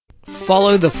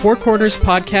follow the Four Corners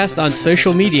Podcast on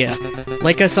social media.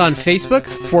 Like us on Facebook,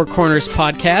 Four Corners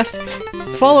Podcast.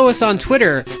 Follow us on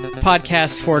Twitter,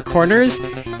 Podcast Four Corners.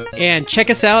 And check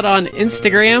us out on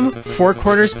Instagram, Four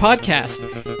Corners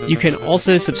Podcast. You can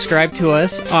also subscribe to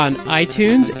us on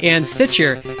iTunes and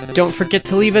Stitcher. Don't forget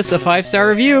to leave us a 5-star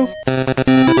review.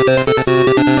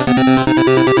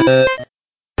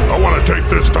 I want to take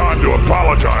this time to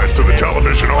apologize to the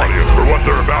television audience for what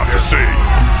they're about to see.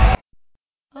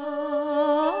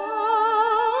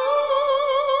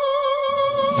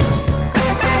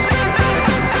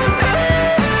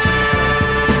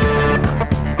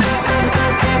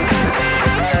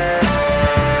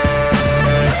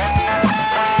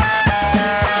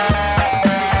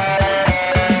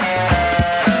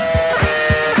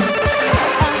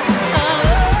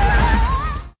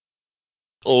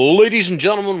 Ladies and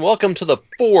gentlemen, welcome to the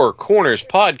Four Corners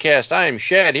Podcast. I am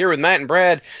Shad here with Matt and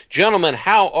Brad. Gentlemen,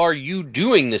 how are you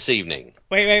doing this evening?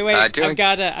 Wait. I've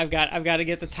got to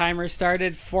get the timer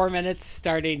started. 4 minutes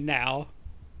starting now.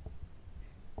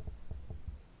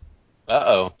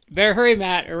 Uh-oh. Better hurry,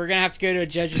 Matt, or we're going to have to go to a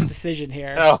judge's decision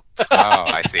here. Oh,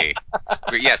 I see.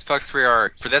 Yes, folks, we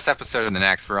are, for this episode and the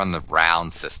next, we're on the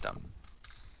round system.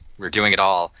 We're doing it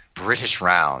all British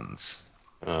rounds.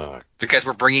 Because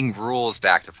we're bringing rules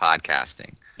back to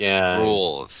podcasting. Yeah.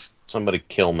 Rules. Somebody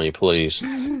kill me, please.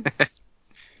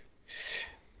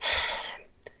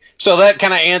 So that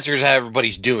kind of answers how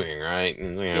everybody's doing, right?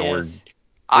 And, you know, Yes.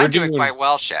 I'm doing quite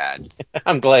well, Shad.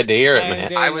 I'm glad to hear it, man.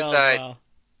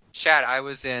 Shad, I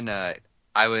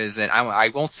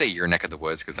won't say your neck of the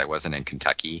woods because I wasn't in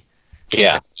Kentucky.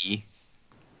 Kentucky.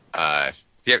 Yeah.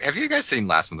 Have you guys seen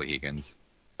Last Mohicans?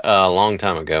 A long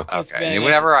time ago. It's Okay. been,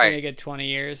 Whenever it's been a good 20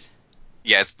 years.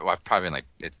 Yeah, it's probably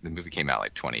the movie came out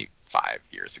like 25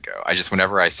 years ago.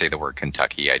 Whenever I say the word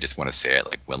Kentucky, I just want to say it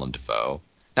like Willem Dafoe.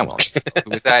 Not Willem Dafoe. Who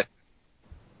was that?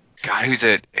 God, who's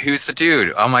the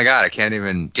dude? Oh my God, I can't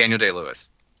even. Daniel Day-Lewis.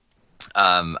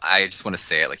 I just want to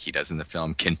say it like he does in the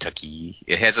film Kentucky.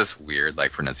 It has this weird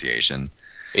like pronunciation.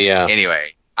 Yeah. Anyway,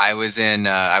 I was in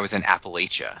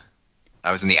Appalachia.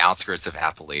 I was in the outskirts of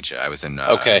Appalachia. I was in.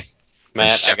 Okay.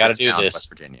 Matt, I got to do this. West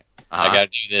Virginia. I got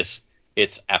to do this.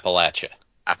 It's Appalachia.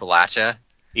 Appalachia?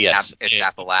 Yes. It's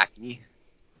Appalachia.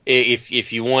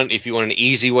 If you want an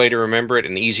easy way to remember it,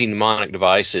 an easy mnemonic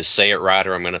device is say it right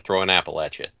or I'm going to throw an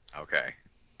Appalachia. Okay.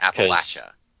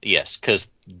 Appalachia. Yes, because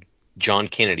John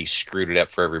Kennedy screwed it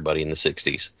up for everybody in the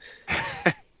 60s.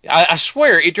 I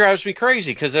swear, it drives me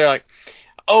crazy because they're like,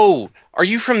 oh, are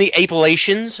you from the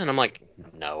Appalachians? And I'm like,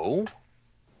 no.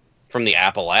 From the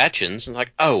Appalachians? And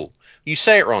like, oh, you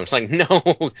say it wrong. It's like,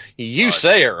 no, you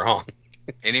say it wrong.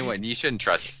 Anyone, you shouldn't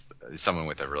trust someone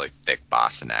with a really thick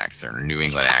Boston accent or New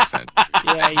England accent.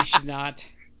 Yeah, you should not.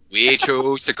 We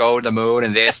choose to go to the moon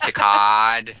in this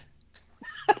Ticard.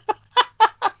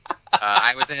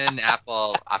 I was in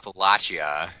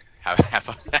Appalachia. I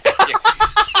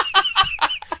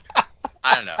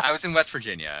don't know. I was in West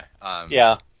Virginia.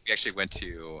 Yeah. We actually went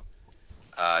to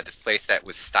this place that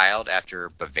was styled after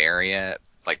Bavaria,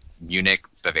 like Munich,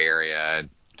 Bavaria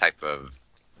type of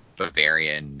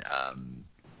Bavarian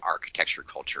architecture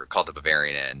culture called the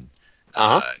Bavarian Inn.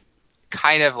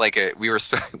 Kind of like we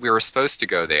were supposed to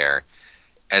go there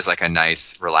as like a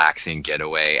nice relaxing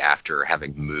getaway after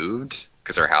having moved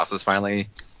because our house was finally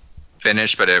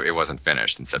finished, but it wasn't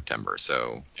finished in September.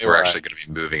 So we're actually going to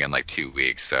be moving in like 2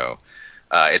 weeks. So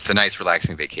it's a nice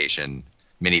relaxing vacation,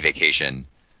 mini vacation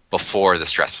before the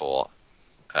stressful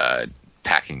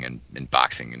packing and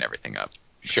boxing and everything up.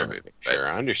 Sure, moving. Sure,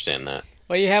 I understand that.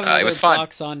 Well, you have another it was fun.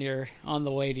 box on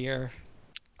the way to your.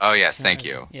 Oh yes, thank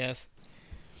you. Yes.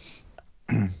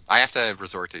 I have to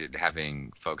resort to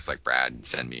having folks like Brad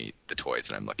send me the toys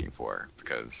that I'm looking for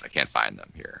because I can't find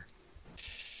them here.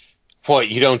 What,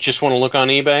 you don't just want to look on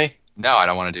eBay? No, I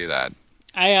don't want to do that.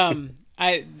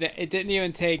 It didn't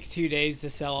even take 2 days to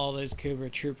sell all those Cobra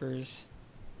Troopers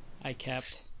I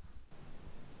kept.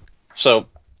 So,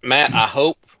 Matt, I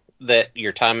hope that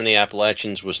your time in the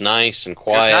Appalachians was nice and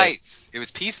quiet. It was nice. It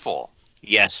was peaceful.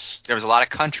 Yes. There was a lot of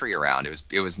country around.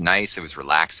 It was nice. It was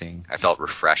relaxing. I felt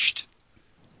refreshed.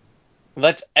 Well,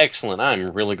 that's excellent.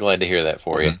 I'm really glad to hear that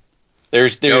for you. Mm-hmm.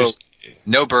 There's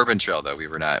no Bourbon Trail though. We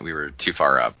were too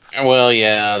far up. Well,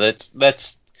 yeah,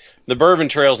 that's the Bourbon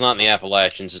Trail's not in the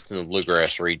Appalachians. It's in the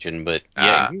Bluegrass region. But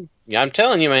yeah, I'm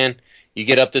telling you, man, you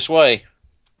get up this way.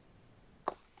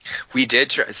 We did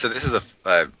try. So this is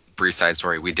a brief side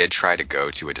story. We did try to go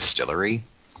to a distillery.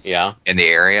 Yeah. In the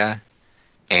area,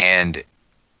 and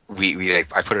I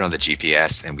put it on the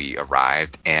GPS and we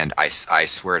arrived, and I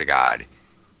swear to God,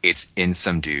 it's in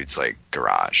some dude's like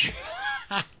garage.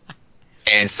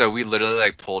 And so we literally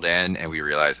like pulled in and we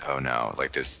realized, oh no,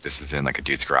 like this is in like a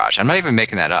dude's garage. I'm not even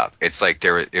making that up. It's like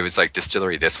it was like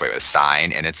distillery this way with a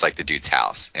sign, and it's like the dude's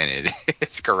house, and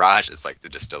its garage is like the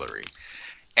distillery.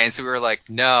 And so we were like,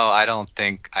 no, I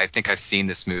think I've seen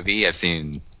this movie. It's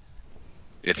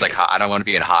like, I don't want to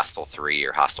be in Hostel 3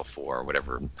 or Hostel 4 or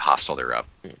whatever hostel they're up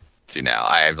to now.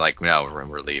 I'm like, no,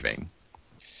 we're leaving.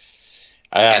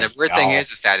 And the weird thing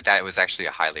is that it was actually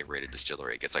a highly rated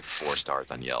distillery. It gets like 4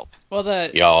 stars on Yelp. Well,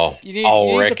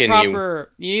 you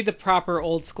need the proper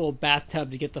old school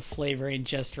bathtub to get the flavoring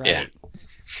just right. Yeah.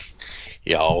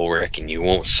 Y'all reckon you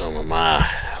want some of my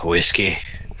whiskey?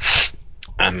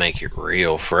 I make it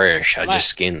real fresh. I just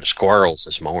skinned the squirrels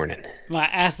this morning. My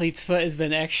athlete's foot has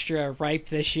been extra ripe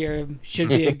this year. Should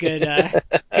be a good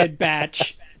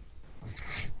batch.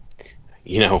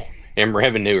 You know, them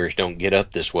revenuers don't get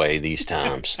up this way these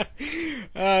times.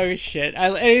 Oh shit!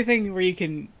 Anything where you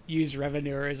can use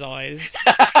revenuer is always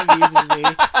amuses me.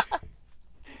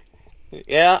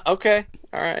 Yeah, okay.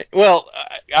 All right. Well,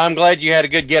 I'm glad you had a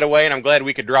good getaway, and I'm glad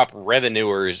we could drop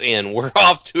revenuers in. We're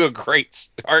off to a great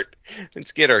start.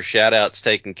 Let's get our shout-outs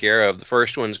taken care of. The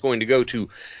first one's going to go to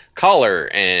Collar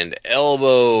and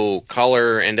Elbow,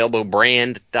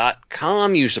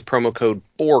 collarandelbowbrand.com. Use the promo code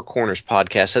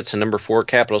 4CornersPodcast. That's the number 4,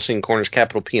 capital C in Corners,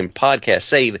 capital P in Podcast.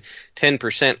 Save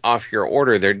 10% off your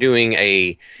order. They're doing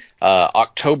a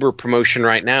October promotion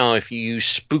right now. If you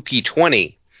use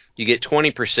Spooky20, you get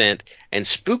 20%, and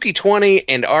Spooky20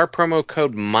 and our promo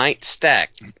code might stack.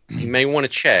 You may want to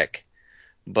check,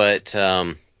 but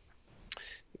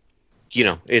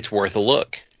it's worth a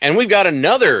look. And we've got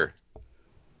another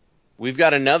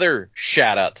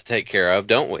shout out to take care of,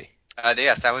 don't we?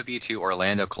 Yes, that would be to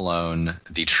Orlando Colon,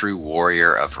 the true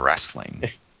warrior of wrestling.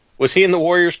 Was he in the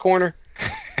Warriors corner?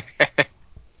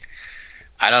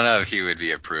 I don't know if he would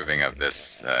be approving of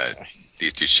these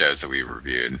 2 shows that we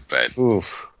reviewed, but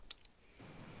oof.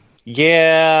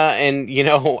 Yeah, and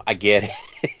I get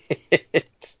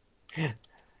it.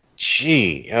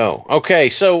 Gee, okay.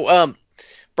 So,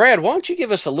 Brad, why don't you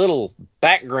give us a little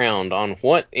background on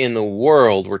what in the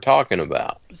world we're talking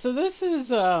about? So this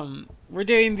is we're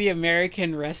doing the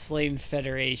American Wrestling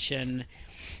Federation,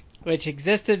 which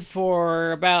existed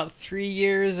for about 3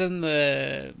 years in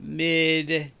the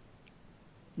mid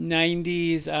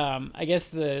 90s. I guess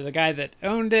the guy that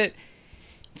owned it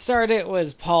started it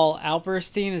was Paul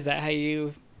Alperstein. Is that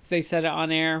how they said it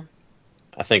on air?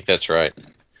 I think that's right.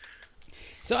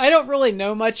 So I don't really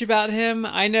know much about him.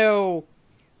 I know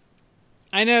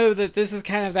that this is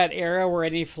kind of that era where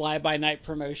any fly-by-night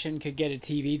promotion could get a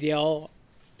TV deal.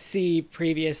 See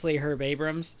previously Herb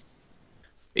Abrams.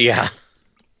 Yeah.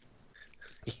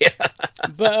 Yeah.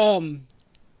 But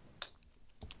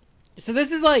so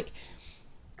this is like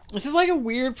a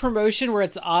weird promotion where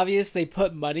it's obvious they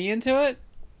put money into it.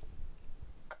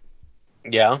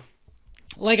 Yeah.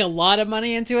 Like a lot of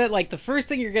money into it. Like the first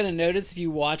thing you're going to notice if you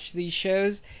watch these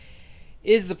shows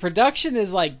is the production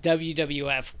is like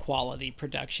WWF quality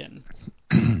production.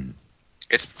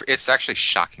 It's actually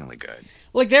shockingly good.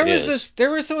 Like there were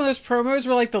some of those promos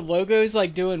where like the logo's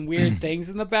like doing weird things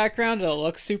in the background and it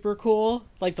looks super cool.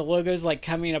 Like the logo's like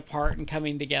coming apart and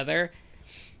coming together.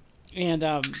 And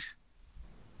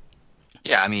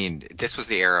yeah, I mean, this was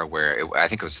the era where I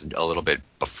think it was a little bit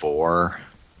before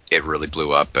it really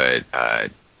blew up, but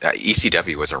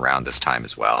ECW was around this time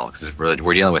as well, because we're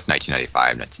dealing with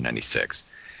 1995, 1996.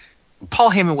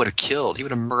 Paul Heyman would have killed. He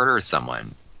would have murdered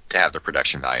someone to have the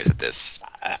production values of this.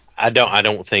 I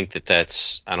don't think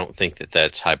that's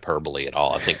hyperbole at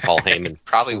all. I think Paul Heyman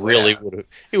probably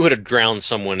would have drowned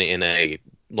someone in a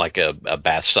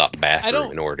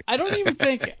bathroom in order. I don't even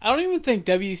think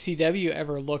WCW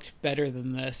ever looked better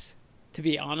than this, to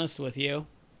be honest with you.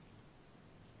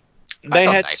 I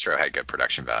thought Nitro had good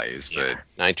production values, but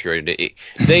Nitro they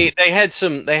had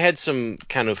some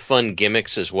kind of fun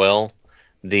gimmicks as well.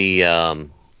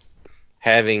 The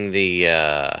having the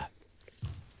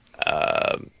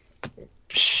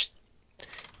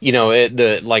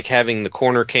having the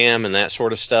corner cam and that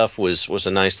sort of stuff was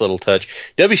a nice little touch.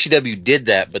 WCW did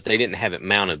that, but they didn't have it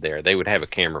mounted there. They would have a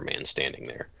cameraman standing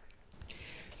there.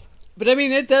 But I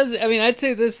mean, it does. I mean, I'd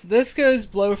say this goes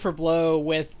blow for blow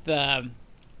with the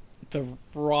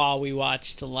Raw we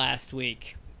watched last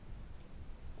week.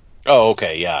 Oh,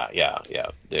 okay, yeah.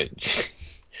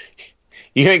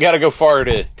 You ain't got to go far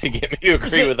to get me to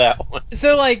agree with that one.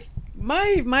 So, like,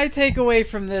 my takeaway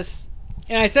from this,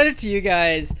 and I said it to you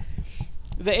guys,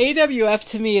 the AWF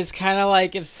to me is kind of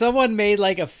like if someone made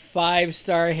like a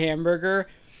 5-star hamburger,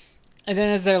 and then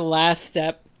as their last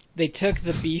step, they took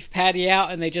the beef patty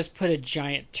out and they just put a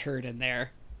giant turd in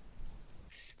there.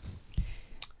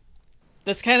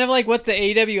 That's kind of like what the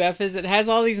AWF is. It has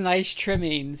all these nice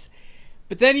trimmings,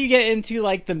 but then you get into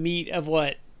like the meat of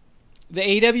what the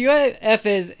AWF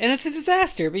is, and it's a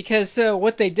disaster because so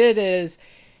what they did is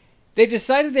they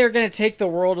decided they were going to take the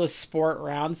World of Sport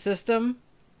round system.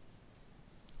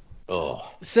 Oh,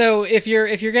 So if you're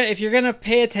gonna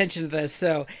pay attention to this,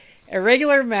 so a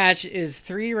regular match is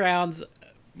 3 rounds,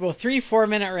 well 3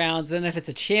 4-minute rounds. Then if it's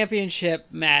a championship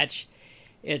match,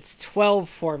 it's 12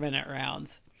 4-minute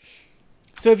rounds.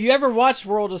 So if you ever watched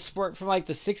World of Sport from like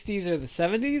the 60s or the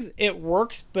 70s, it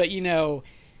works, but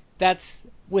that's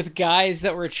with guys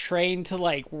that were trained to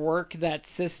like work that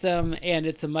system, and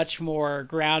it's a much more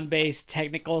ground-based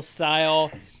technical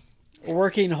style,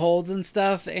 working holds and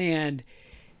stuff, and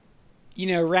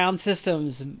round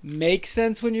systems make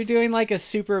sense when you're doing like a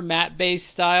super mat-based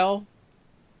style.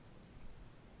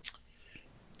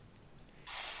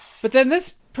 But then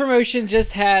this promotion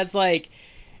just has like,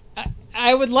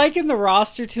 I would liken the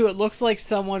roster to, it looks like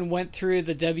someone went through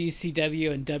the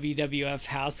WCW and WWF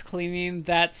house cleaning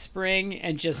that spring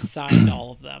and just signed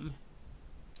all of them.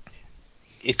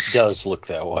 it does look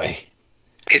that way.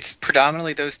 It's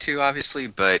predominantly those two, obviously,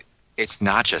 but it's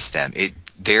not just them.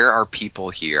 There are people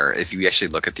here. If you actually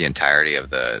look at the entirety of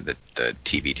the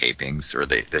TV tapings or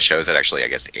the shows that actually, I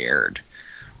guess, aired,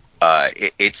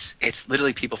 it's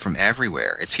literally people from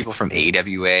everywhere. It's people from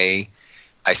AWA.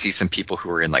 I see some people who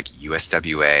are in like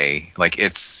USWA. Like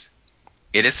it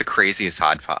is the craziest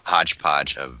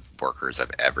hodgepodge of workers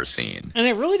I've ever seen. And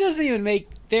it really doesn't even make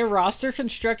their roster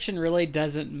construction really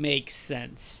doesn't make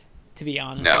sense, to be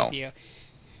honest with you.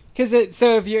 Because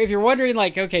so if you're wondering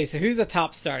like, okay, so who's the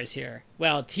top stars here?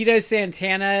 Well, Tito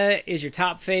Santana is your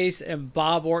top face, and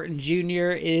Bob Orton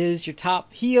Jr. is your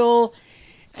top heel,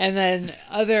 and then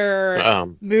other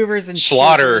movers and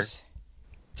shakers.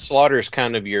 Slaughter's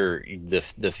kind of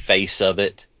the face of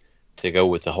it, to go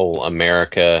with the whole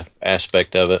America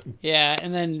aspect of it. Yeah,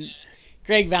 and then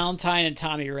Greg Valentine and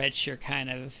Tommy Rich are kind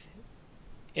of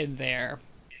in there.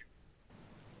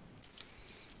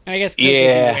 And I guess Coco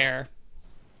Beware.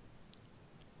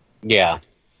 Yeah.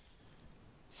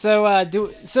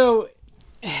 So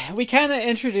we kind of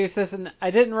introduced this, and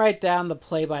I didn't write down the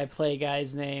play-by-play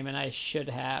guy's name, and I should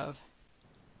have.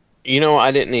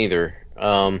 I didn't either.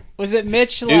 Was it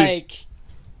Mitch like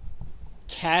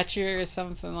Catcher or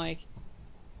something like?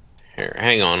 Here,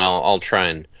 hang on. I'll try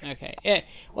and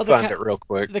find it real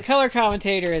quick. The color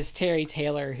commentator is Terry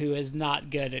Taylor, who is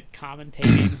not good at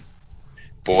commentating.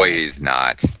 Boy, he's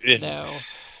not. No.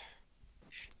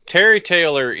 Terry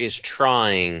Taylor is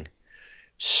trying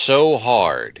so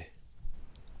hard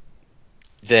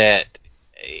that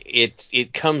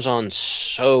it comes on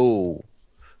so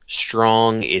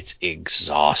strong, it's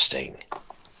exhausting.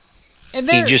 And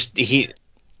he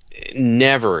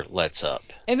never lets up.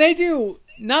 And they do,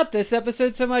 not this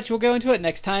episode so much, we'll go into it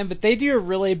next time, but they do a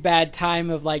really bad time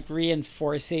of like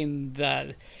reinforcing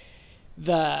the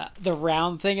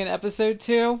round thing in episode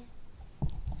 2.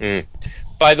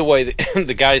 By the way,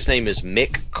 the guy's name is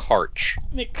Mick Karch.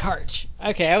 Mick Karch.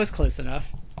 Okay, I was close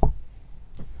enough.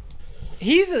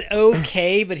 He's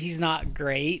okay, but he's not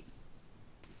great.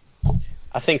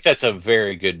 I think that's a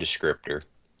very good descriptor.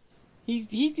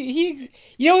 He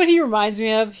you know what he reminds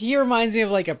me of? He reminds me of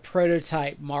like a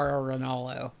prototype Mauro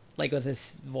Ranallo, like with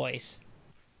his voice.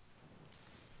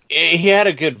 He had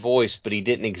a good voice, but he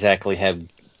didn't exactly have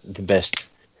the best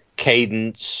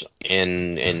cadence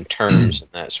and terms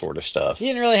and that sort of stuff. He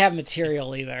didn't really have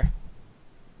material either.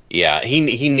 Yeah, he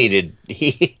needed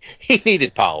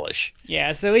polish.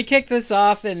 Yeah, so we kicked this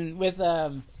off with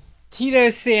Tito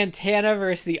Santana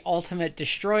versus the Ultimate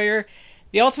Destroyer.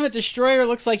 The Ultimate Destroyer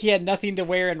looks like he had nothing to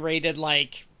wear and raided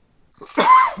like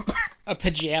a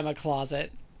pajama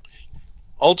closet.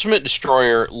 Ultimate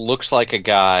Destroyer looks like a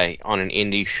guy on an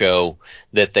indie show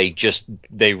that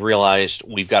they realized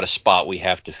we've got a spot we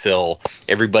have to fill.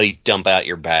 Everybody dump out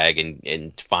your bag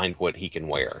and find what he can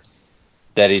wear.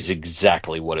 That is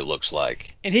exactly what it looks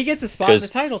like. And he gets a spot in the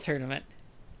title tournament.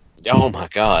 Oh my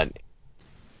god.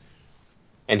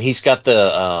 And he's got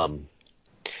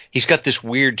this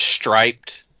weird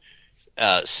striped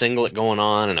singlet going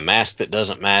on and a mask that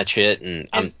doesn't match it,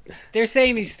 and they're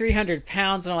saying he's 300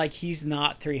 pounds, and I'm like, he's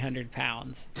not 300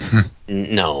 pounds.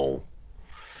 No,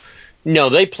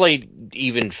 they played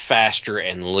even faster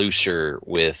and looser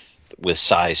with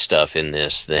size stuff in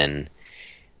this than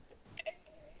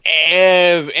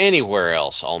anywhere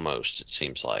else, almost, it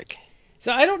seems like.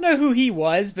 So I don't know who he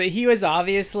was, but he was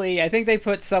obviously, I think they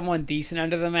put someone decent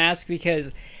under the mask,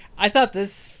 because I thought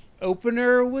this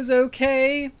opener was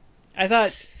okay. I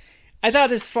thought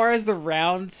as far as the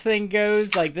round thing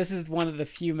goes, like, this is one of the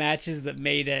few matches that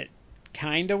made it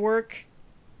kind of work.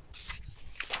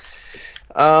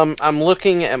 I'm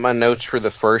looking at my notes for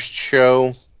the first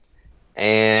show,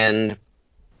 and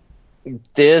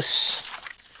this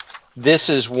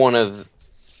is one of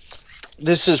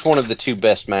the two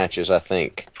best matches, I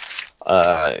think,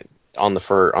 on the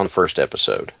first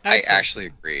episode. I actually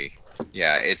agree.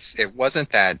 Yeah, it wasn't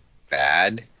that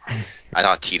bad. I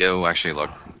thought Tito actually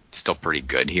looked still pretty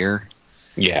good here.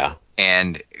 Yeah.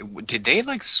 And did they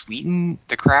like sweeten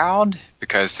the crowd?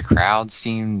 Because the crowd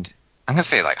seemed, I'm gonna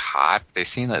say like hot. They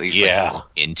seemed at least like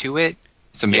into it.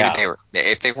 So maybe they were.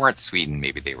 If they weren't sweetened,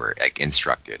 maybe they were like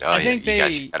instructed. Oh yeah, you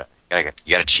guys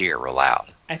gotta cheer real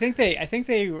loud. I think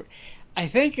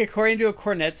according to a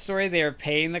Cornette story, they are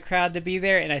paying the crowd to be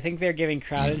there, and I think they're giving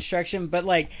crowd instruction. But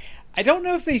like, I don't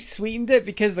know if they sweetened it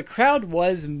because the crowd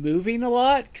was moving a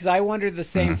lot. Because I wondered the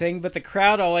same thing, but the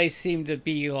crowd always seemed to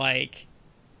be like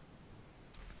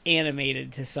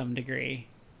animated to some degree.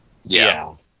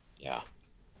 Yeah.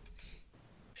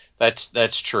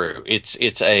 That's true.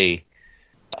 It's a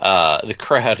the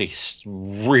crowd is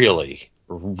really,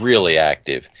 really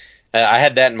active. I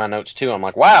had that in my notes too. I'm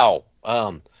like, wow,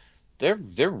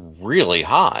 they're really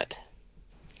hot.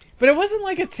 But it wasn't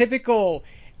like a typical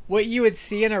what you would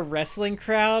see in a wrestling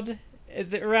crowd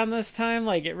around this time.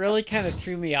 Like, it really kind of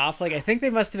threw me off. Like, I think they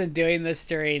must have been doing this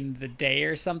during the day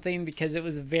or something, because it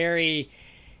was a very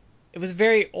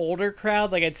older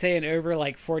crowd. Like, I'd say an over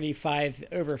like 45,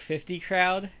 over 50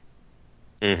 crowd.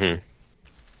 Mm-hmm.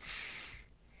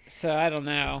 So I don't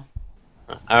know.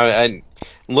 I'm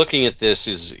looking at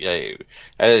this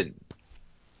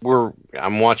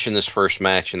I'm watching this first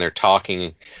match, and they're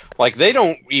talking like they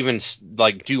don't even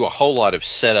like do a whole lot of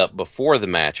setup before the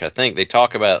match. I think they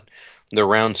talk about the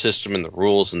round system and the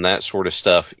rules and that sort of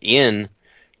stuff in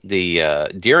the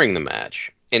during the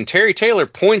match. And Terry Taylor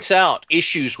points out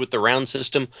issues with the round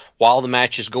system while the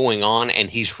match is going on, and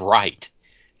he's right.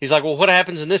 He's like, "Well, what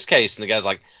happens in this case?" And the guy's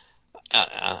like,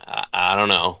 I don't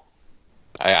know.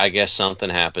 I guess something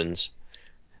happens."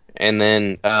 And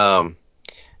then,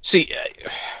 see,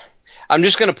 I'm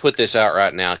just going to put this out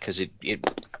right now because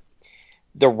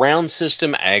the round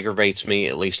system aggravates me,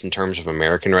 at least in terms of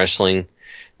American wrestling,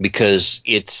 because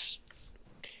it's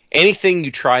anything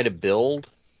you try to build,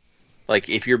 like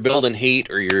if you're building heat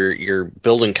or you're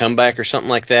building comeback or something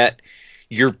like that,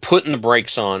 you're putting the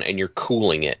brakes on and you're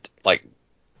cooling it like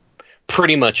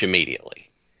pretty much immediately.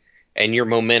 And your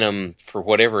momentum for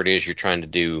whatever it is you're trying to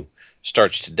do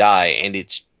starts to die, and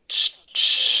it's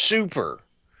super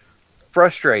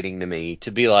frustrating to me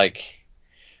to be like,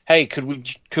 "Hey, could you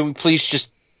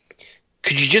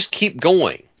just keep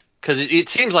going?" Because it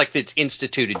seems like it's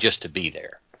instituted just to be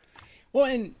there. Well,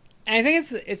 and I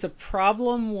think it's a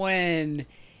problem when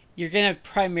you're gonna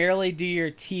primarily do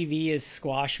your TV as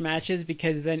squash matches,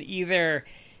 because then either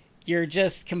you're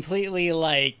just completely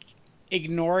like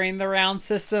ignoring the round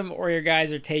system, or your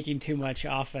guys are taking too much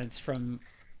offense from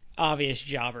obvious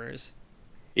jobbers.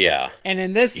 Yeah. And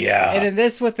in this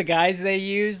with the guys they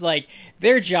use, like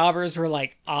their jobbers were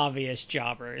like obvious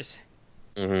jobbers.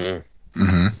 Mm-hmm.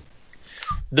 Mm-hmm.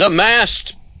 The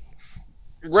masked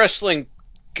wrestling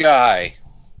guy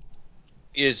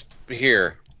is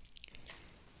here.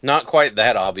 Not quite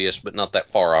that obvious, but not that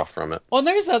far off from it. Well, and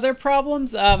there's other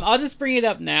problems. I'll just bring it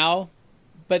up now,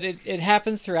 but it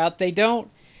happens throughout. They do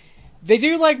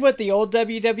like what the old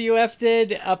WWF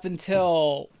did up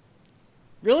until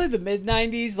really the mid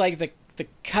 '90s, like the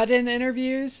cut-in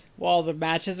interviews while the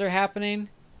matches are happening.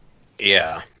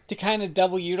 Yeah. To kind of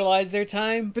double utilize their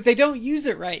time, but they don't use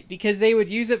it right, because they would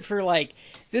use it for like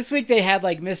this week they had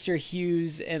like Mr.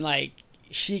 Hughes and like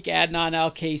Sheik Adnan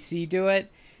LKC do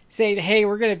it, saying, "Hey,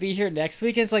 we're gonna be here next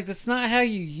week." And it's like, that's not how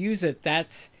you use it.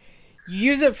 You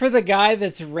use it for the guy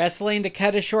that's wrestling to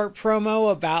cut a short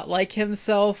promo about like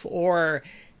himself or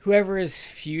whoever is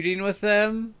feuding with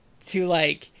them to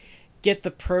like get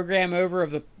the program over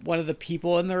of one of the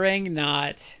people in the ring,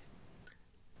 not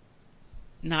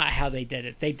how they did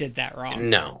it. They did that wrong.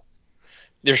 No.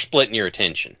 They're splitting your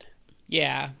attention.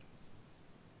 Yeah.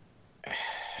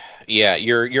 Yeah,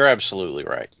 you're absolutely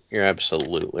right. You're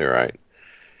absolutely right.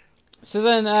 So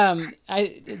then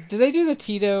did they do the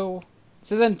Tito?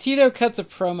 So then Tito cuts a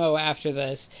promo after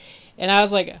this, and I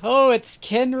was like, "Oh, it's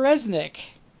Ken Resnick."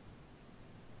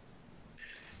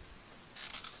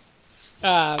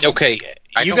 Okay,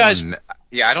 I don't know.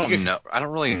 I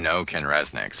don't really know Ken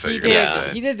Resnick, so you're gonna have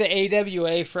to. He did the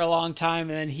AWA for a long time,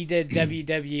 and then he did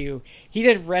WW. He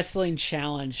did Wrestling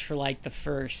Challenge for like the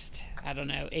first, I don't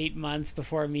know, 8 months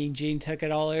before Mean Gene took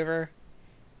it all over.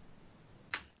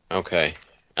 Okay,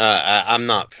 I'm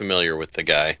not familiar with the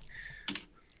guy.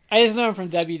 I just know him from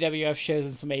WWF shows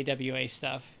and some AWA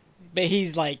stuff, but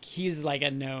he's like a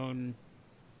known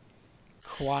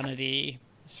quantity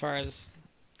as far as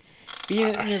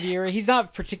being an interviewer. He's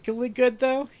not particularly good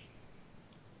though.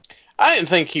 I didn't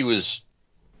think he was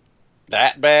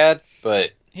that bad,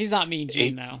 but He's not Mean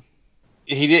Gene though.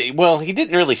 he did well. He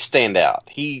didn't really stand out.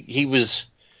 He was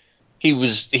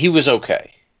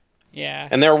okay. Yeah.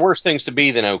 And there are worse things to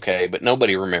be than okay, but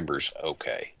nobody remembers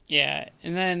okay. Yeah,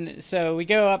 and then so we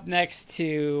go up next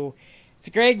to it's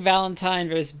Greg Valentine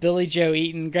versus Billy Joe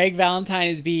Eaton. Greg Valentine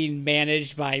is being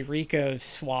managed by Rico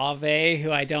Suave,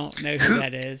 who I don't know who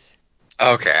that is.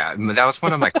 Okay, that was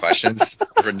one of my questions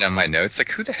written down in my notes.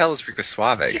 Like, who the hell is Rico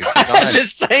Suave? Because I had the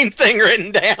same thing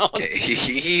written down.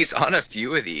 He's on a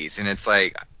few of these, and it's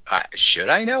like, should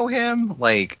I know him?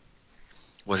 Like,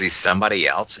 was he somebody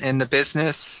else in the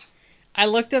business? I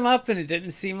looked him up, and it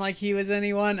didn't seem like he was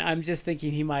anyone. I'm just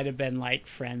thinking he might have been, like,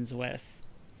 friends with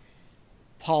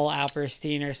Paul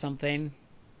Alperstein or something.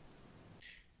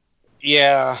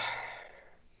 Yeah.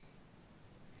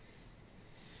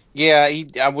 Yeah,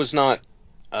 I was not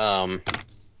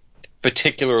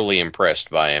particularly impressed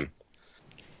by him.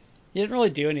 He didn't really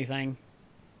do anything.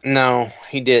 No,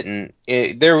 he didn't.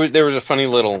 There was a funny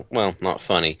little, well, not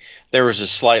funny. There was a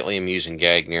slightly amusing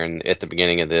gag at the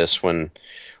beginning of this when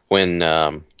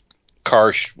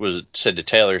Karsh said to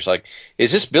Taylor, "He's like,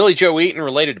 is this Billy Joe Eaton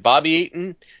related to Bobby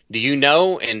Eaton? Do you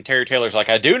know?" And Terry Taylor's like,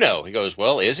 "I do know." He goes,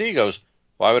 "Well, is he?" He goes,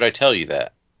 "Why would I tell you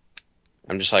that?"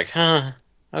 I'm just like, huh,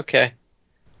 okay.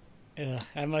 Ugh,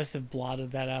 I must have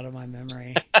blotted that out of my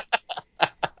memory.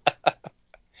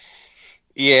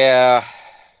 Yeah.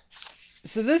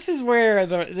 So this is where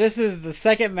this is the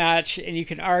second match, and you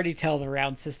can already tell the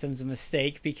round system's a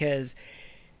mistake because,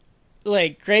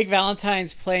 like, Greg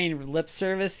Valentine's playing lip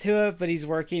service to it, but he's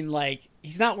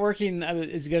not working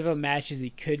as good of a match as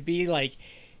he could be. Like,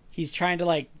 he's trying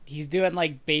to he's doing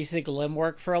like basic limb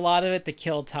work for a lot of it to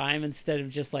kill time instead of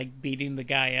just like beating the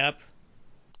guy up.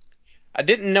 I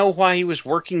didn't know why he was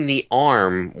working the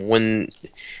arm when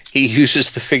he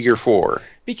uses the figure four.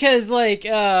 Because when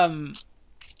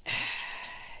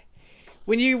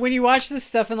you watch this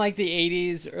stuff in like the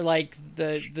 80s or like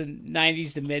the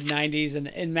 90s to mid 90s,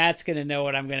 and Matt's gonna know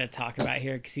what I'm gonna talk about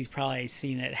here because he's probably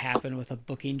seen it happen with a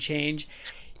booking change.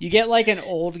 You get like an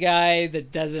old guy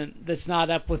that's not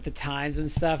up with the times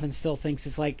and stuff and still thinks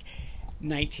it's like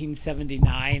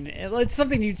 1979. It's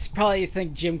something you'd probably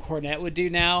think Jim Cornette would do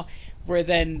now, where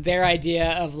then their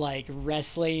idea of like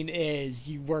wrestling is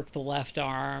you work the left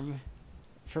arm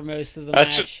for most of the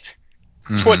match.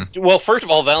 That's what. Well, first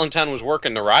of all, Valentine was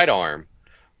working the right arm,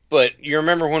 but you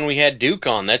remember when we had Duke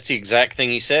on? That's the exact thing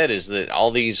he said: is that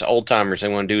all these old timers they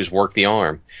want to do is work the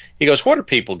arm. He goes, "What are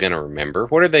people going to remember?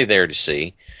 What are they there to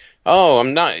see?" Oh,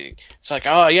 I'm not. It's like,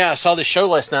 oh yeah, I saw this show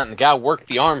last night, and the guy worked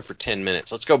the arm for 10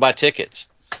 minutes. Let's go buy tickets.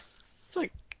 It's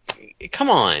like,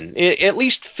 come on, at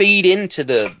least feed into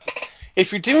the.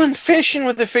 If you're doing finishing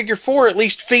with the figure four, at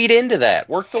least feed into that.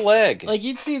 Work the leg. Like,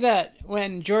 you'd see that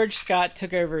when George Scott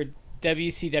took over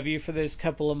WCW for those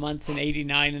couple of months in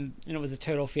 '89, and it was a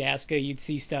total fiasco. You'd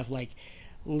see stuff like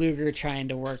Luger trying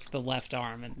to work the left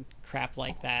arm and crap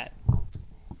like that,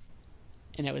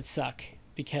 and it would suck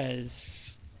because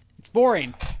it's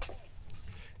boring.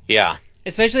 Yeah.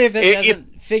 Especially if it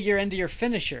doesn't figure into your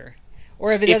finisher,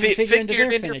 or if it doesn't figure into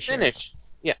their finisher.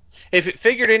 Yeah. If it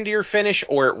figured into your finish,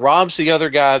 or it robs the other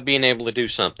guy of being able to do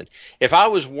something. If I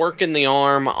was working the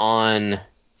arm on,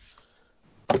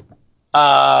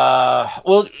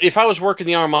 if I was working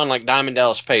the arm on like Diamond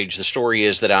Dallas Page, the story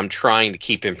is that I'm trying to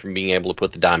keep him from being able to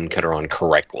put the diamond cutter on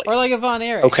correctly. Or like a Von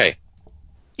Erich. Okay.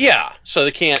 Yeah. So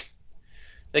they can't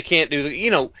do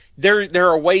the. There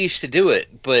are ways to do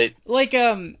it, but like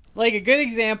a good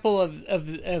example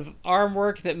of arm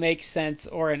work that makes sense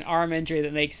or an arm injury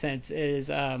that makes sense is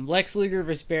Lex Luger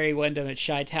versus Barry Windham at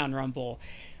Chi-Town Rumble,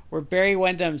 where Barry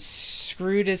Windham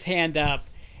screwed his hand up.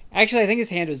 Actually, I think his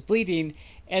hand was bleeding,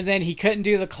 and then he couldn't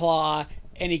do the claw,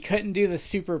 and he couldn't do the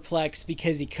superplex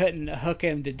because he couldn't hook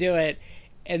him to do it,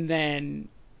 and then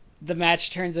the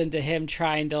match turns into him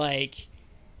trying to like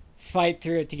fight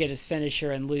through it to get his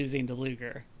finisher and losing to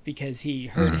Luger because he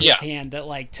hurt his hand that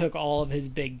like took all of his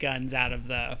big guns out of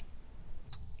the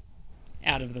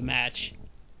match.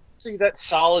 See, that's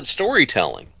solid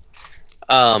storytelling.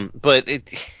 But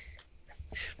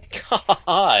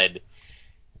God,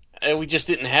 we just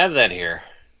didn't have that here.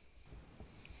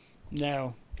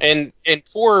 No. And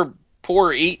poor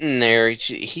Eaton there,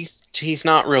 he's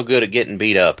not real good at getting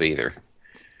beat up either.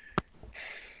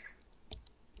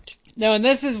 No, and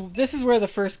this is where the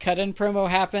first cut-in promo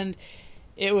happened.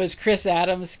 It was Chris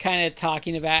Adams kind of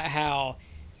talking about how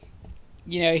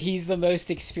he's the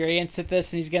most experienced at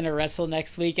this and he's going to wrestle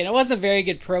next week. And it wasn't a very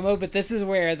good promo, but this is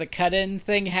where the cut-in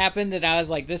thing happened, and I was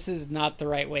like, this is not the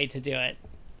right way to do it.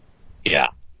 Yeah.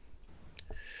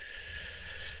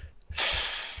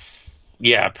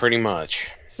 Yeah, pretty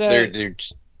much. So They're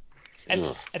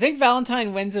I think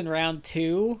Valentine wins in round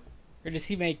 2, or does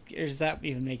that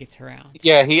even make it to round?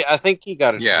 Yeah, I think he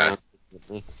got it. Yeah.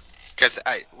 Because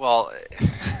as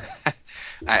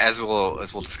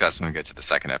we'll discuss when we get to the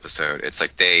second episode, it's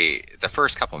like the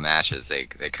first couple matches they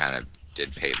kind of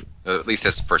did pay, at least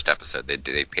this first episode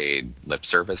they paid lip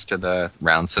service to the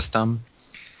round system,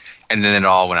 and then it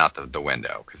all went out the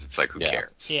window because it's like, who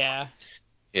cares? Yeah.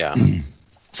 Yeah.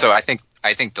 So I think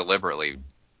deliberately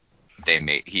they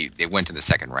went to the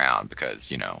second round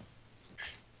because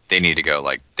they need to go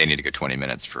 20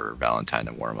 minutes for Valentine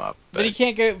to warm up. But he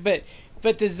can't go.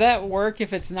 But does that work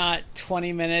if it's not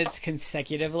 20 minutes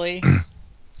consecutively?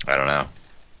 I don't know.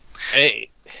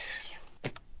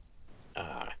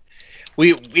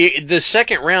 The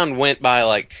second round went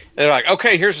by they're like,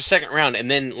 okay, here's the second round, and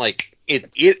then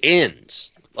it ends.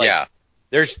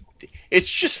 It's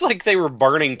just like they were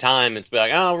burning time and be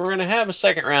like, oh, we're gonna have a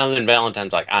second round, and then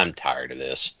Valentine's like, I'm tired of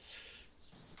this.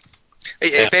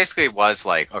 It basically was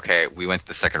like, okay, we went to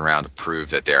the second round to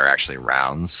prove that there are actually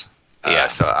rounds.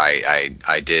 So I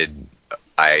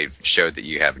showed that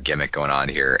you have a gimmick going on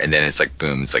here, and then it's like,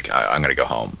 boom, it's like, I'm gonna go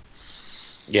home.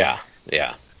 Yeah.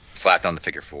 Slapped on the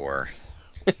figure 4.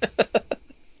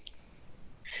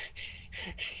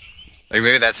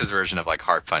 Maybe that's his version of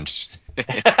heart punch.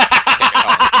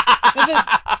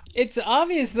 It's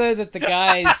obvious though that the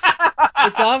guys.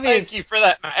 It's obvious. Thank you for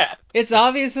that, Matt. It's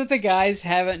obvious that the guys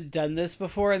haven't done this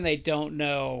before and they don't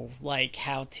know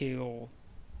how to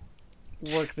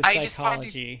work the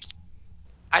psychology.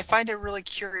 I find it really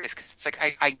curious because it's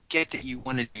like I get that you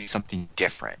want to do something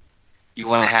different. You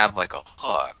want to have a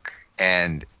hook,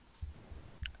 and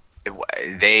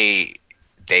they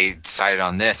decided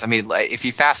on this. I mean, if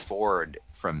you fast forward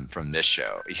from this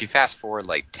show, if you fast forward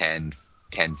 10,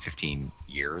 15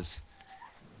 years,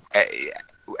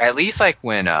 at least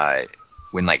when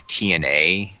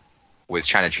TNA was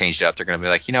trying to change it up, they're going to be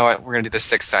like, you know what, we're going to do the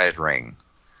 6-sided ring,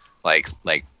 like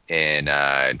in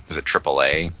was it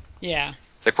AAA? Yeah.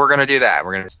 It's like, we're going to do that.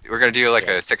 We're going to do a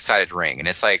 6-sided ring, and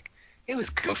it's like, it was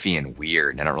goofy and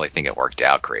weird, and I don't really think it worked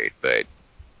out great, but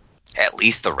at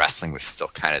least the wrestling was still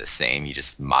kind of the same. You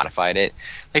just modified it.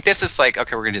 This is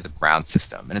okay, we're going to do the round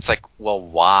system, and it's like, well,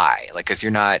 why? Because you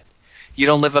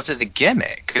don't live up to the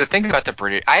gimmick. Because the thing about the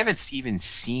British, I haven't even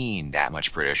seen that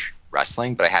much British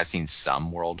wrestling, but I have seen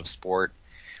some World of Sport.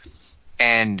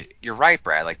 And you're right,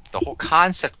 Brad. The whole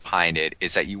concept behind it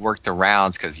is that you work the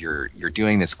rounds because you're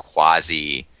doing this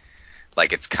quasi,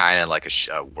 it's kind of like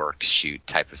a work shoot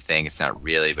type of thing. It's not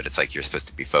really, but it's you're supposed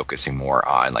to be focusing more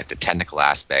on the technical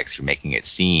aspects. You're making it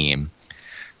seem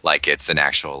like it's an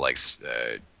actual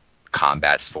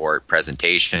combat sport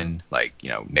presentation,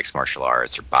 mixed martial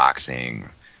arts or boxing,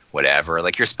 whatever.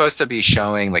 You're supposed to be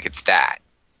showing it's that,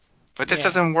 but this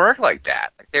doesn't work like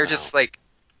that. They're just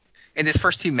in these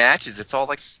first 2 matches, it's all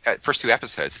first 2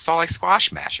 episodes, it's all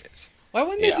squash matches. Why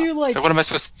wouldn't they do So what am I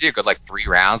supposed to do? Go 3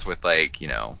 rounds with a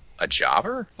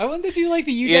jobber? Why wouldn't they do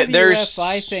the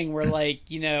UWFI thing where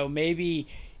maybe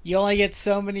you only get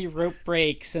so many rope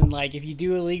breaks, and if you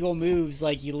do illegal moves,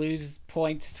 you lose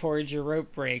points towards your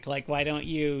rope break. Why don't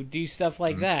you do stuff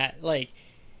like that?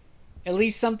 At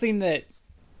least something that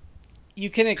you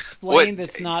can explain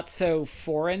that's not so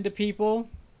foreign to people.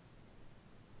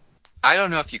 I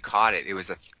don't know if you caught it. It was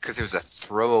because it was a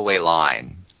throwaway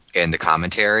line in the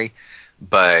commentary,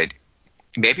 but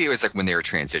maybe it was when they were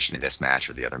transitioning this match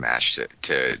or the other match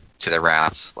to the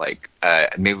rounds.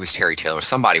 Maybe it was Terry Taylor or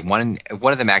somebody. One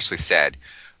of them actually said,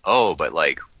 "Oh, but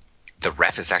the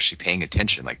ref is actually paying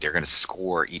attention. They're going to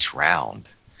score each round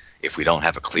if we don't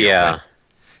have a clear win."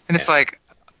 And it's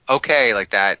okay,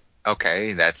 that.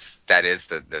 Okay, that is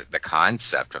the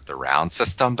concept of the round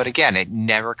system, but again, it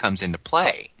never comes into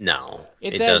play. No,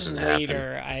 it doesn't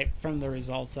later. happen. From the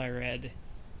results I read,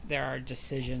 there are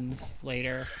decisions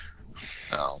later.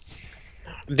 Oh,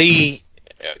 I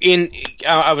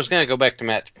was going to go back to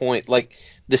Matt's point. The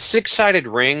 6-sided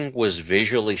ring was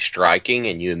visually striking,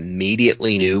 and you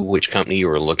immediately knew which company you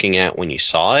were looking at when you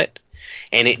saw it,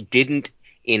 and it didn't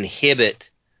inhibit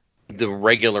the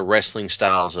regular wrestling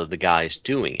styles of the guys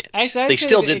doing it. Actually, they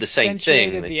still did the same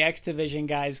thing. The X Division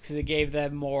guys, because it gave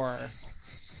them more.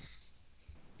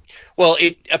 Well,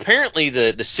 apparently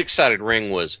the 6-sided ring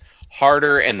was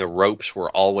harder, and the ropes were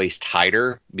always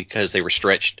tighter because they were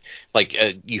stretched.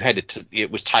 You had to. It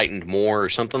was tightened more or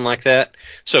something like that.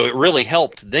 So it really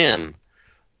helped them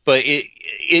but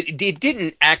it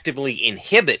didn't actively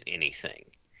inhibit anything.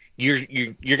 You're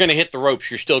going to hit the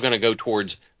ropes. You're still going to go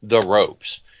towards the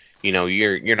ropes.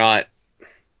 You're not.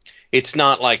 It's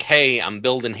not like, hey, I'm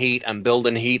building heat.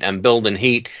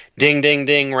 Ding, ding,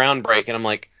 ding, round break, and I'm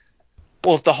like,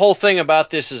 well, if the whole thing about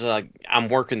this is like I'm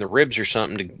working the ribs or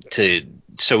something to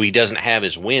so he doesn't have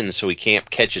his wind, so he can't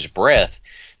catch his breath.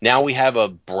 Now we have a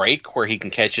break where he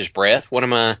can catch his breath. What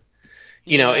am I?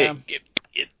 Yeah.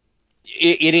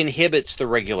 It inhibits the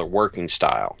regular working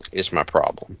style. Is my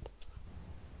problem.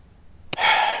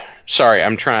 Sorry,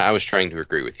 I was trying to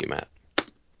agree with you, Matt.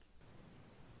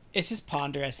 It's just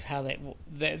ponderous how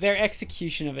their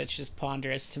execution of it's just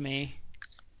ponderous to me.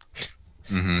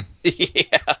 Mm-hmm.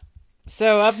 Yeah.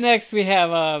 So up next we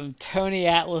have Tony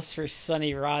Atlas for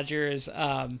Sonny Rogers.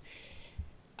 I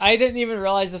didn't even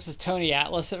realize this was Tony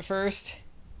Atlas at first.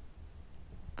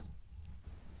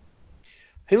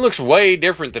 He looks way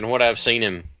different than what I've seen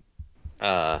him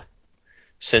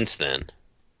since then.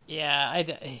 Yeah,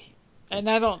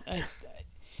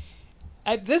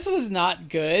 this was not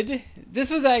good. This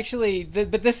was actually,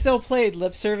 but this still played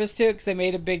lip service to it because they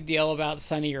made a big deal about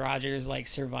Sonny Rogers like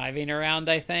surviving around,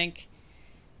 I think.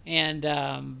 And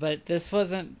but this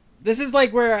wasn't. This is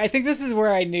like where I think this is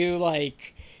where I knew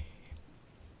like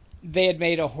they had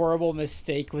made a horrible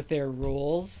mistake with their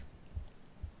rules.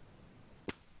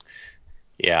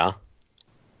 Yeah.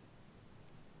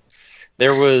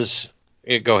 There was.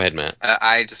 Go ahead, Matt.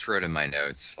 I just wrote in my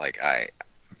notes, like, I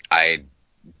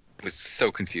was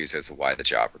so confused as to why the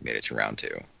jobber made it to round 2.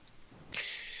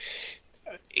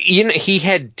 He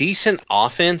had decent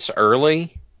offense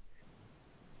early,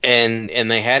 and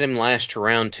they had him last to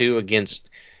round 2 against,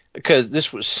 because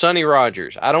this was Sonny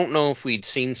Rogers. I don't know if we'd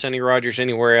seen Sonny Rogers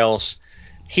anywhere else.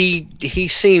 He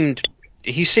seemed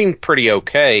pretty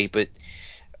okay, but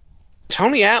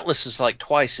Tony Atlas is like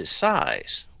twice his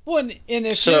size. Well, and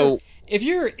if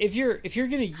you're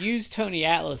gonna use Tony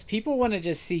Atlas, people want to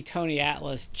just see Tony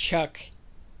Atlas chuck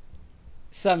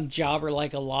some jobber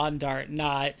like a lawn dart,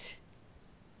 not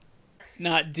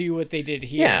do what they did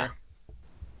here.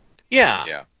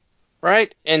 Yeah.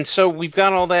 Right? And so we've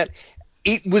got all that.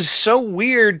 It was so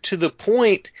weird to the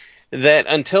point that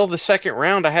until the second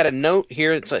round, I had a note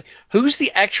here that said, who's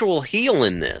the actual heel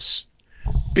in this?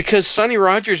 Because Sonny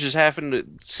Rogers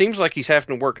seems like he's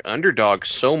having to work underdog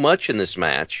so much in this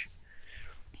match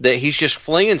that he's just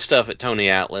flinging stuff at Tony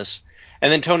Atlas.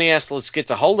 And then Tony Atlas gets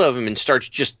a hold of him and starts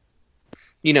just,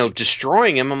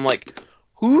 destroying him. I'm like,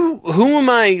 who am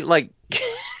I, like,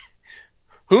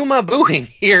 who am I booing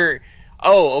here?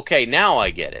 Oh, okay, now I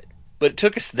get it. But it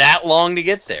took us that long to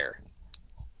get there.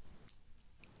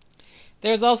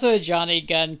 There's also a Johnny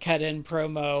Gunn cut-in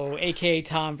promo, a.k.a.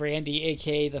 Tom Brandi,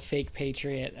 a.k.a. the fake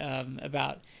Patriot,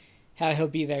 about how he'll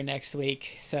be there next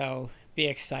week, so be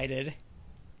excited.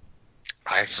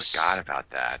 I forgot about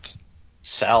that.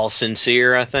 Sal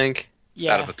Sincere, I think.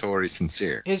 Yeah. Salvatore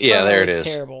Sincere. His promo there it was is.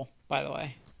 terrible, by the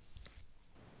way.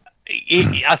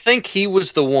 I think he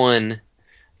was the one,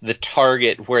 the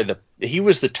target he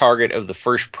was the target of the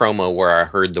first promo where I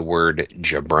heard the word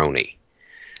jabroni.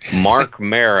 Mark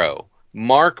Marrow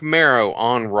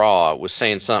on Raw was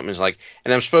saying something. He's like,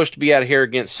 and I'm supposed to be out here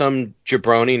against some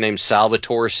jabroni named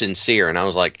Salvatore Sincere. And I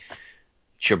was like,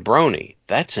 jabroni,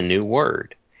 that's a new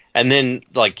word. And then,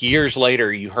 like, years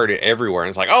later, you heard it everywhere. And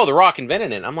it's like, oh, The Rock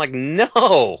invented it. And I'm like,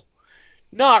 no,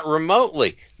 not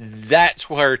remotely. That's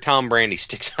where Tom Brandi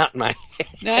sticks out in my head.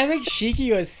 No, I think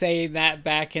Shiki was saying that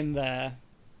back in the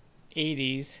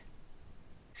 80s.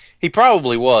 He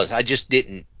probably was. I just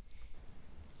didn't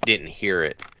hear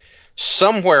it.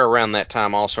 Somewhere around that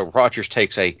time, also, Rogers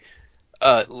takes I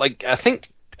think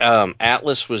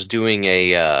Atlas was doing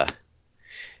it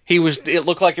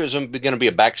looked like it was going to be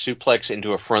a back suplex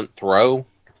into a front throw,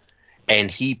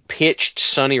 and he pitched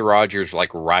Sonny Rogers like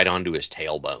right onto his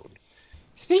tailbone.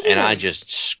 I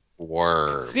just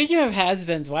swerved. Speaking of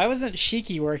has-beens, why wasn't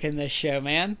Shiki working this show,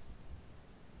 man?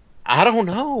 I don't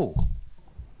know.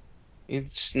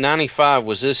 It's 95.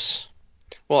 Was this...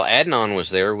 Well, Adnan was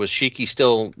there. Was Shiki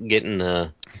still getting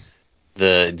the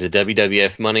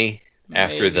WWF money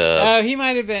after he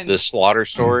might have been the Slaughter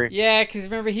story? Yeah, because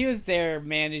remember he was there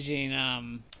managing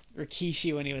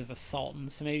Rikishi when he was the Sultan,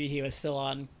 so maybe he was still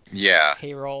on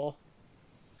payroll.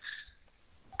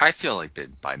 I feel like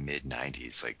by mid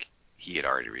 '90s, like he had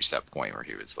already reached that point where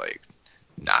he was like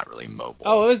not really mobile.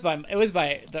 Oh, it was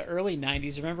by the early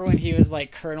 '90s. Remember when he was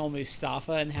like Colonel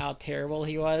Mustafa and how terrible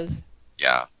he was?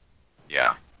 Yeah.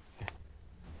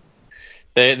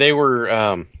 They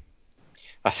were.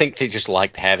 I think they just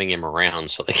liked having him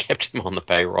around, so they kept him on the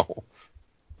payroll.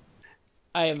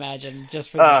 I imagine,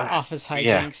 just for the office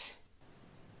hijinks.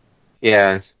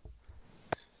 Yeah.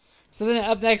 So then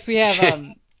up next we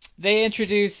have they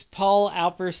introduce Paul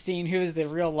Alperstein, who is the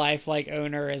real life like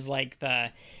owner, as like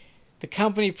the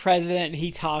company president, and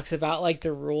he talks about like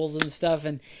the rules and stuff,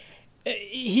 and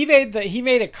he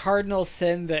made a cardinal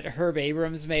sin that Herb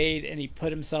Abrams made, and he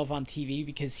put himself on TV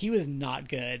because he was not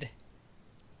good.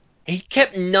 He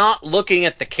kept not looking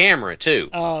at the camera too.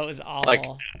 Oh, it was Like,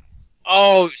 awful.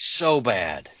 oh, so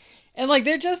bad. And like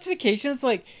their justifications,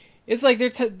 like it's like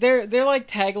they're like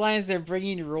taglines. They're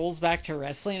bringing rules back to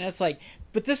wrestling. And it's like,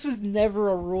 but this was never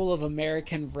a rule of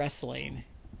American wrestling.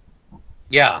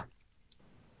 Yeah.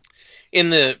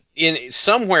 In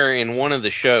somewhere in one of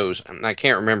the shows, and I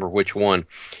can't remember which one,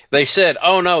 they said,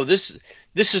 "Oh no, this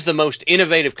is the most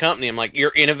innovative company." I'm like,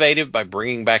 "You're innovative by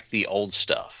bringing back the old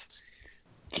stuff."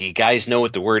 Do you guys know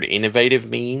what the word innovative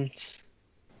means?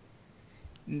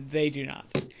 They do not.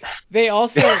 They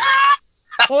also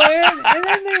well, and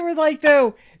then they were like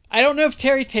though. I don't know if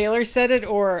Terry Taylor said it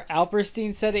or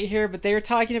Alperstein said it here, but they were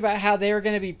talking about how they were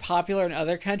going to be popular in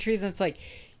other countries, and it's like,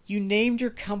 you named your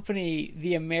company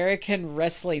the American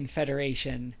Wrestling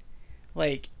Federation.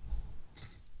 Like,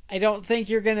 I don't think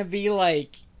you're going to be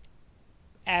like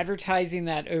advertising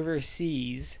that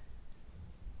overseas.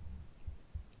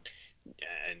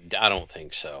 I don't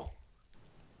think so.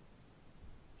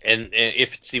 And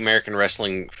if it's the American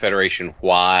Wrestling Federation,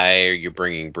 why are you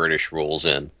bringing British rules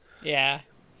in? Yeah.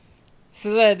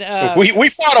 So then We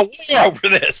fought a war over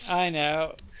this. I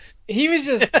know. He was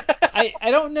just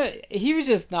I don't know. He was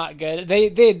just not good.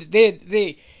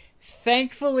 They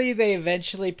thankfully they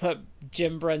eventually put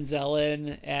Jim Brunzell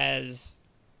in as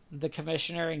the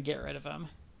commissioner and get rid of him.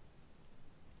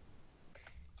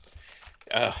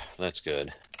 Oh, that's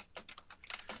good.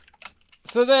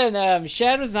 So then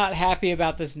Shad was not happy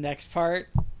about this next part.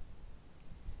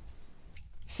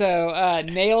 So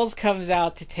Nails comes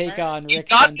out to take on Rick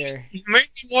Thunder. You made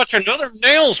me watch another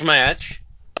Nails match,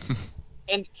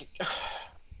 and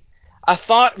I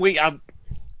thought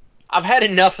I've had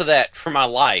enough of that for my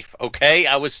life. Okay,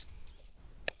 I'm just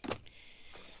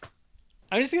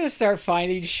gonna start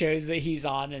finding shows that he's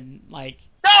on and like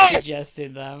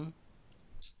suggesting them.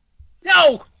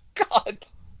 No, God.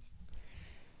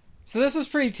 So this was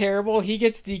pretty terrible. He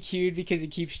gets DQ'd because he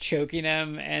keeps choking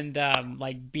him and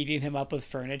like beating him up with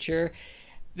furniture.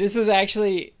 This was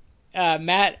actually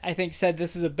Matt, I think, said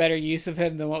this was a better use of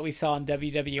him than what we saw in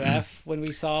WWF when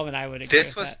we saw him, and I would agree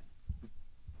This with was that.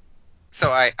 so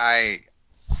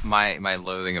my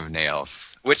loathing of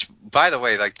Nails, which by the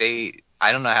way, like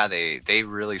I don't know how they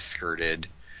really skirted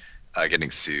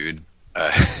getting sued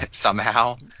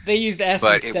somehow, They used S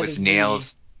but instead it was of Z.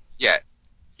 Nails.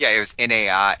 Yeah, it was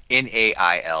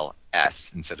NAILS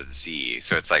instead of Z.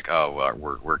 So it's like, oh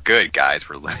well, we're good guys.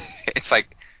 It's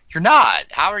like, you're not.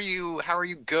 How are you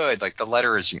good? Like the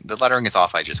lettering is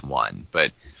off. I just won.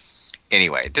 But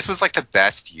anyway, this was like the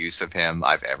best use of him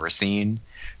I've ever seen,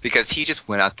 because he just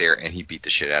went out there and he beat the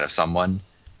shit out of someone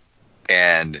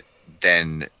and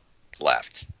then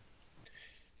left.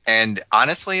 And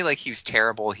honestly, like, he was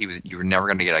terrible. You were never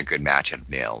going to get a good match out of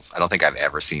Nails. I don't think I've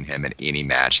ever seen him in any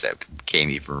match that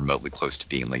came even remotely close to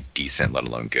being like decent, let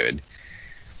alone good.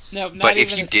 No, not But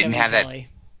even if you as didn't Kevin have Kelly.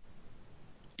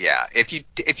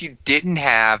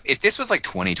 if this was like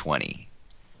 2020,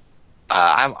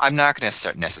 I'm not going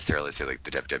to necessarily say like the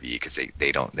WWE, because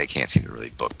they can't seem to really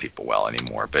book people well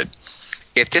anymore. But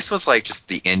if this was like just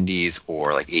the Indies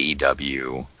or like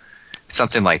AEW,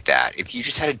 something like that, if you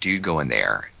just had a dude go in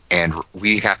there and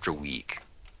week after week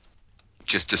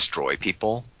just destroy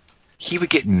people, he would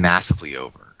get massively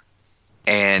over.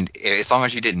 And as long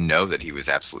as you didn't know that he was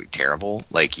absolutely terrible,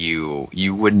 like you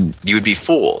would be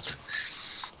fooled.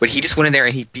 But he just went in there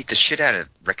and he beat the shit out of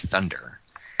Rick Thunder.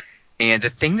 And the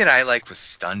thing that I was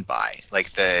stunned by,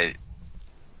 like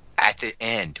at the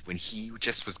end when he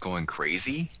just was going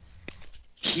crazy,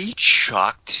 he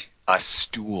chucked a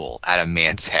stool at a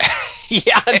man's head.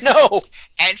 Yeah, I know.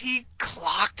 And he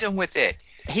clocked him with it.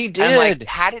 He did. I'm like,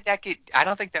 how did that get? I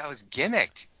don't think that was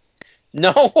gimmicked.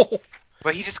 No.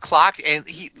 But he just clocked, and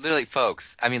he literally,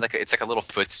 folks. I mean, it's like a little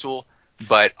footstool,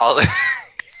 but all.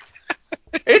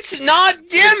 It's not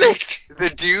gimmicked. The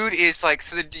dude is like,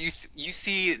 so you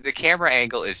see the camera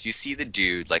angle is you see the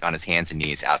dude like on his hands and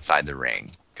knees outside the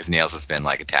ring because Nails has been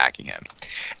like attacking him,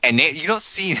 and you don't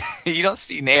see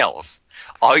Nails.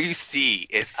 All you see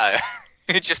is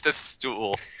just a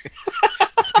stool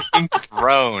being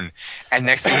thrown, and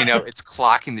next thing you know, it's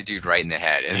clocking the dude right in the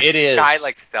head. And It is. The guy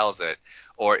like sells it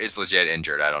or is legit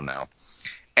injured. I don't know.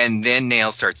 And then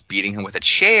Nails starts beating him with a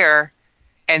chair.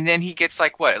 And then he gets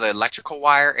like an electrical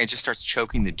wire and just starts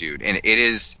choking the dude. And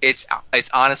it's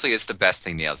honestly, it's the best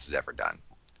thing Nails has ever done.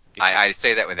 I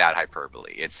say that without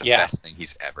hyperbole. It's the best thing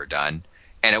he's ever done.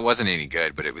 And it wasn't any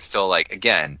good, but it was still like,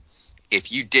 again,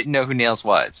 if you didn't know who Nails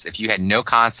was, if you had no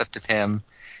concept of him,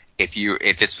 if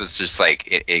this was just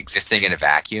like existing in a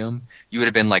vacuum, you would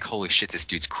have been like, holy shit, this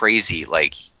dude's crazy.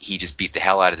 Like, he just beat the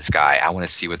hell out of this guy. I want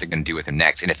to see what they're going to do with him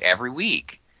next. And if every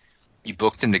week you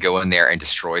booked him to go in there and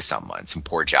destroy someone, some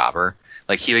poor jobber,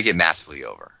 like, he would get massively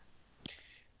over.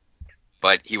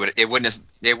 But it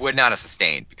would not have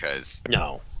sustained because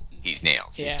he's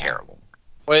Nails. Yeah. He's terrible.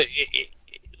 Well,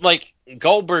 like,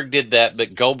 Goldberg did that,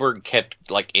 but Goldberg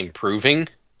kept like improving,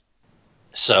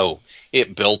 so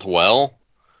it built well.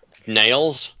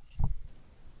 Nails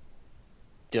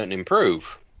didn't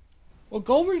improve. Well,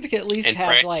 Goldberg could at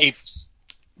least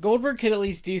Goldberg could at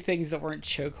least do things that weren't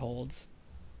chokeholds.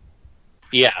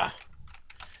 Yeah.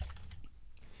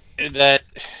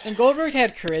 And Goldberg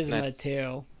had charisma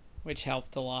too, which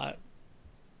helped a lot.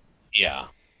 Yeah.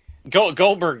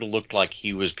 Goldberg looked like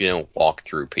he was going to walk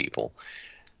through people.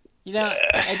 You know,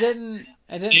 I didn't.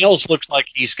 Nails looks like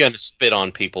he's going to spit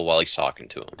on people while he's talking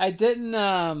to them. I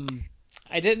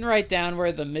didn't write down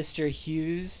where the Mr.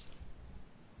 Hughes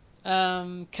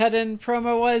cut-in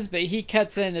promo was, but he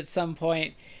cuts in at some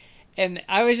point, and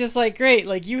I was just like, great,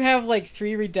 like, you have like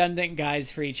 3 redundant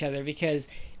guys for each other, because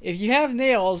if you have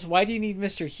Nails, why do you need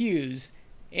Mr. Hughes?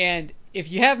 And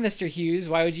if you have Mr. Hughes,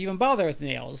 why would you even bother with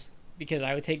Nails? Because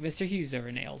I would take Mr. Hughes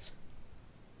over Nails.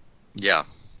 Yeah.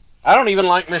 I don't even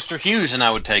like Mr. Hughes, and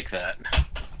I would take that.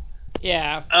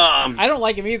 Yeah. I don't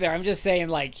like him either. I'm just saying,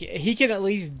 like, he can at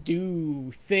least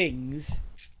do things.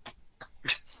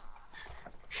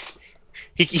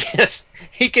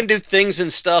 He can do things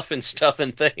and stuff and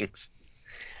things.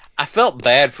 I felt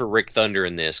bad for Rick Thunder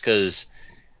in this, because,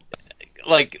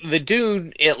 like, the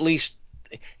dude, at least,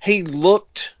 he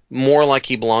looked more like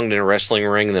he belonged in a wrestling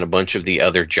ring than a bunch of the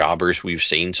other jobbers we've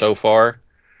seen so far.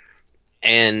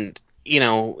 And, you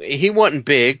know, he wasn't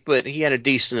big, but he had a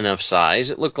decent enough size.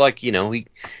 It looked like, you know,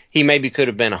 he maybe could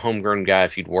have been a homegrown guy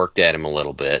if you'd worked at him a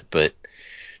little bit. But,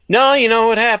 no, you know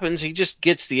what happens. He just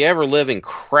gets the ever-living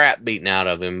crap beaten out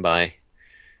of him by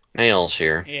Nails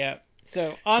here. Yeah.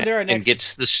 So, on to our next... And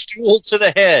gets the stool to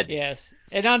the head. Yes.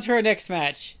 And on to our next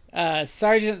match.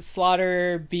 Sergeant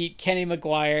Slaughter beat Kenny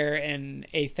Maguire in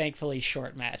a thankfully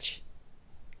short match.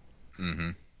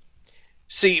 Mm-hmm.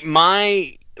 See,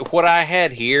 what I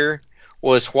had here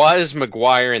was, why is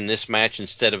Maguire in this match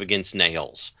instead of against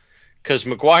Nails? Because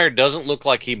Maguire doesn't look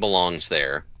like he belongs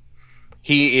there.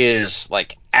 He is,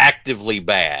 like, actively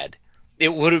bad.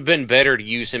 It would have been better to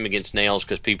use him against Nails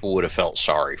because people would have felt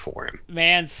sorry for him.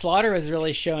 Man, Slaughter was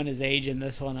really showing his age in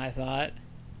this one, I thought.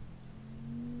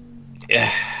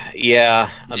 Yeah,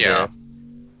 a bit.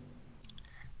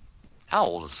 How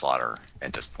old is Slaughter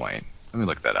at this point? Let me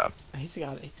look that up. He's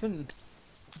got to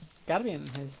be in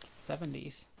his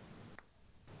 70s.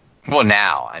 Well,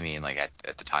 now, I mean, like,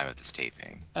 at the time of this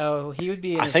taping. Oh, he would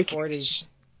be in his 40s.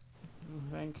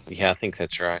 Yeah, I think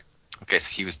that's right. Okay,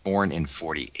 so he was born in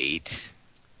 48.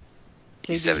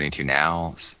 He's 72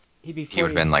 now. He would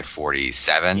have been like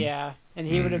 47. Yeah, and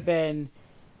he would have been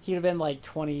like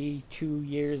 22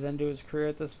 years into his career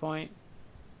at this point.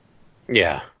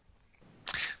 Yeah.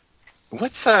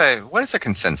 What is the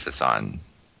consensus on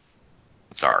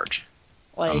Sarge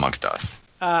amongst us?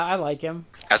 I like him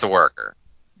as a worker.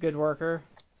 Good worker.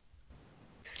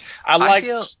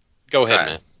 Go ahead,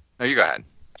 man. No, you go ahead.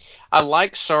 I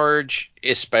like Sarge,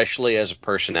 especially as a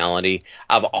personality.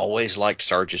 I've always liked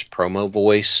Sarge's promo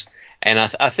voice, and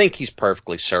I think he's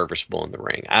perfectly serviceable in the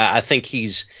ring. I think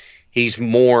he's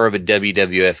more of a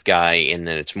WWF guy in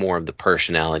that it's more of the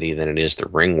personality than it is the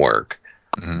ring work.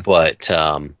 Mm-hmm. But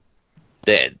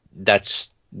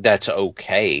that's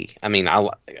okay. I mean,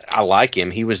 I like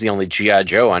him. He was the only G.I.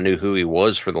 Joe I knew who he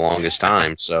was for the longest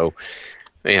time. So,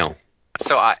 you know.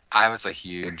 So I was a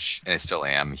huge, and I still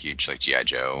am a huge, like, G.I.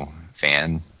 Joe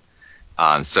fan.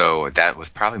 So that was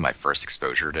probably my first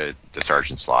exposure to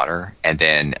Sergeant Slaughter. And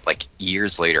then, like,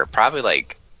 years later, probably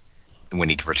like when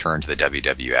he returned to the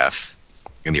WWF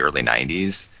in the early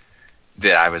 90s,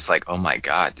 that I was like, oh my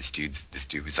God, this dude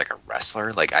was like a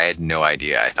wrestler. Like, I had no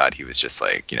idea. I thought he was just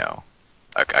like, you know,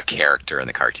 a character in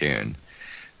the cartoon.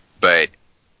 But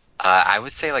I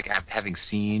would say, like, having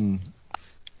seen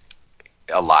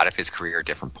a lot of his career at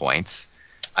different points,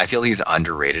 I feel he's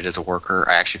underrated as a worker.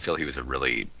 I actually feel he was a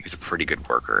pretty good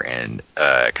worker and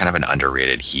kind of an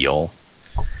underrated heel.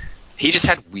 He just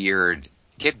had weird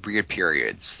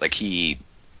periods. Like, he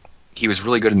was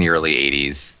really good in the early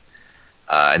 80s.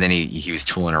 And then he was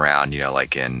tooling around, you know,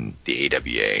 like in the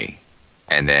AWA.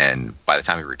 And then by the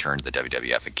time he returned to the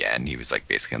WWF again, he was like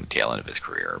basically on the tail end of his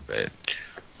career. But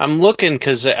I'm looking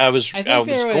because I was I think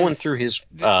going through his.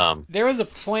 There was a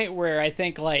point where I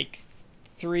think like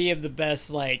 3 of the best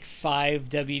like 5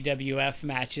 WWF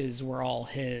matches were all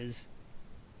his.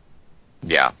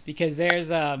 Yeah. Because there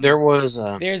was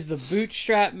there's the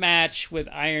bootstrap match with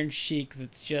Iron Sheik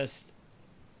that's just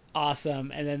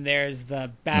awesome, and then there's the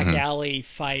back alley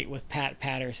fight with Pat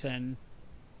Patterson.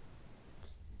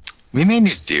 We may need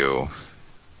to do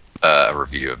a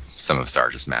review of some of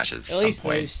Sarge's matches at least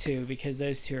some point. Those 2, because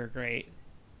those 2 are great.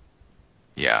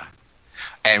 Yeah,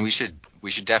 and we should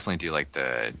definitely do like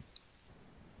the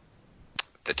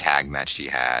tag match he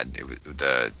had. It was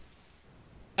the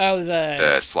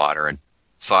Slaughter and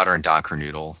Don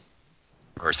Kernoodle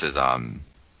versus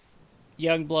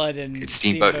Youngblood and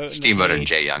Steamboat and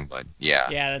Jay Youngblood. Yeah.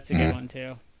 Yeah, that's a good one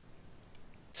too.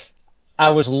 I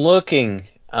was looking.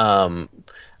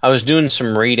 I was doing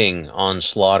some reading on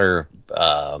Slaughter.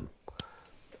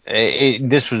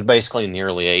 This was basically in the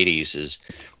early 80s. Is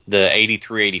the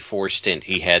 83-84 stint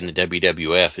he had in the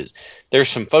WWF. There's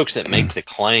some folks that make the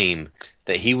claim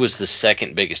that he was the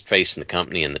second biggest face in the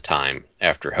company in the time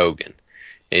after Hogan.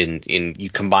 And you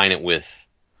combine it with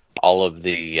all of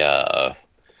the,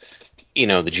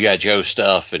 the G.I. Joe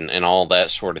stuff and all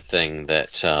that sort of thing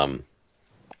that that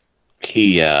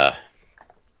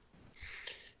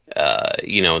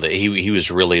he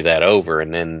was really that over.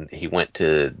 And then he went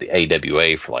to the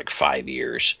AWA for like 5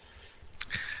 years.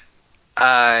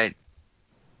 I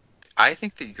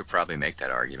think that you could probably make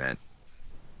that argument.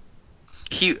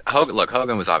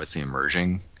 Hogan was obviously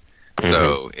emerging,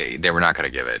 so they were not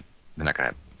going to give it. They're not going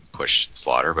to push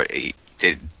Slaughter, but it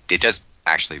does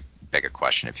actually beg a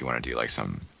question if you want to do like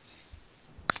some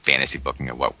fantasy booking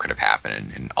of what could have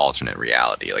happened in alternate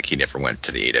reality. Like he never went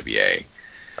to the AWA.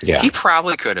 Yeah, he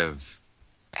probably could have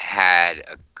had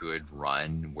a good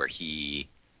run where he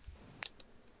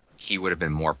would have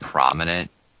been more prominent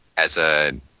as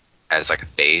like a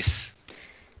face.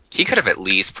 He could have at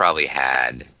least probably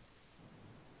had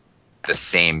the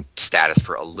same status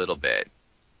for a little bit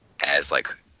as like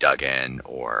Duggan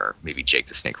or maybe Jake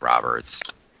the Snake Roberts,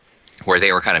 where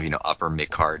they were kind of upper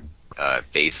mid card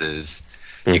faces.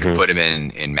 You could put him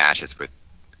in matches with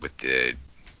the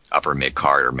upper mid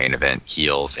card or main event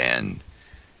heels, and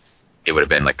it would have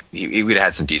been like he would have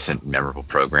had some decent memorable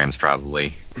programs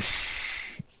probably.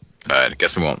 But I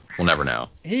guess we won't. We'll never know.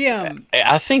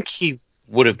 I think he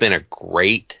would have been a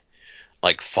great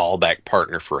like fallback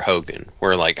partner for Hogan,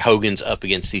 where like Hogan's up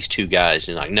against these two guys,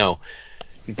 and like, no,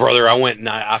 brother, I went and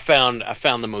I found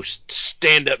the most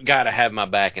stand up guy to have my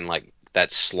back, and like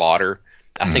that's Slaughter.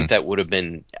 I think that would have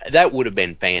been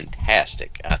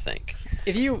fantastic. I think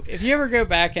if you ever go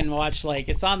back and watch, like,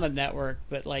 it's on the network,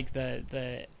 but like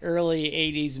the early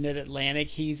 '80s Mid Atlantic,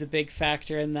 he's a big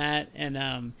factor in that,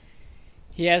 and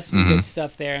he has some good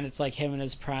stuff there, and it's like him in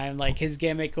his prime. Like his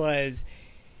gimmick was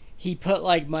he put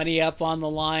like money up on the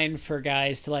line for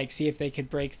guys to like see if they could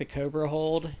break the Cobra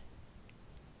hold.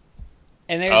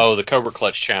 And the Cobra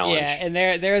Clutch Challenge. Yeah, and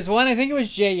there was one, I think it was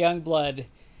Jay Youngblood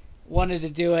wanted to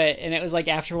do it, and it was like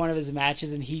after one of his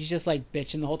matches, and he's just like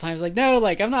bitching the whole time. He's like, no,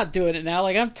 like I'm not doing it now.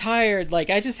 Like I'm tired. Like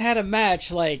I just had a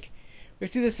match. Like we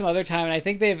have to do this some other time. And I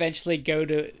think they eventually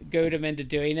goad him into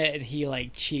doing it, and he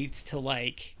like cheats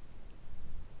to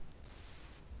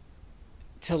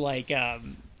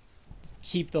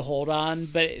keep the hold on.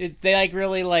 But they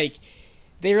really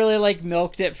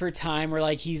milked it for time, where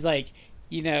like he's like,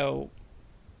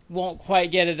 won't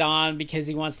quite get it on because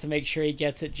he wants to make sure he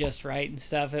gets it just right and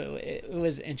stuff. It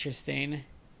was interesting.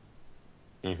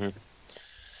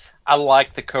 I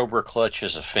like the Cobra Clutch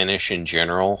as a finish in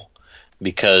general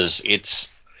because it's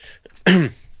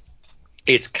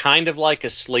kind of like a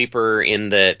sleeper in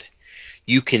that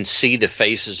you can see the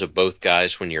faces of both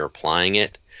guys when you're applying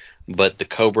it, but the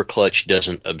Cobra Clutch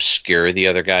doesn't obscure the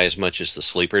other guy as much as the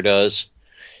sleeper does.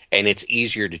 And it's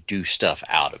easier to do stuff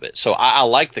out of it. So I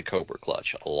like the Cobra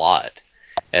Clutch a lot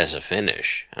as a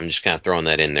finish. I'm just kind of throwing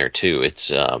that in there too.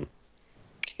 It's even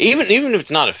if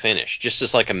it's not a finish, just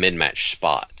as like a mid-match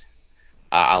spot.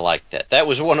 I like that. That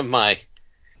was one of my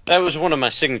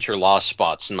signature loss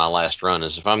spots in my last run.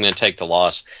 Is if I'm going to take the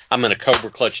loss, I'm going to Cobra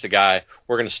Clutch the guy.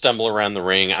 We're going to stumble around the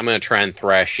ring. I'm going to try and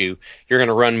thrash you. You're going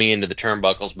to run me into the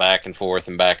turnbuckles back and forth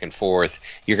and back and forth.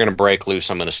 You're going to break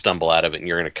loose. I'm going to stumble out of it, and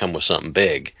you're going to come with something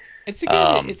big. It's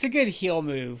a good heel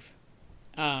move,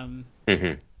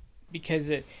 because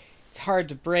it's hard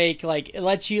to break. Like it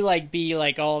lets you like be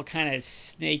like all kind of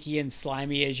snaky and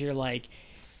slimy as you're like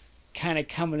kind of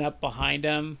coming up behind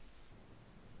him.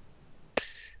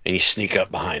 And you sneak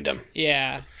up behind him.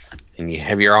 Yeah. And you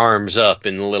have your arms up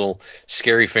in the little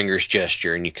scary fingers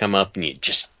gesture, and you come up and you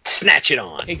just snatch it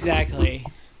on. Exactly.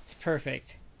 It's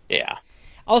perfect. Yeah.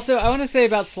 Also, I want to say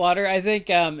about Slaughter, I think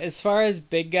as far as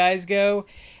big guys go,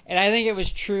 and I think it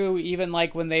was true even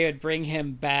like when they would bring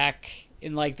him back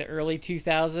in like the early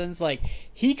 2000s, like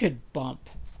he could bump.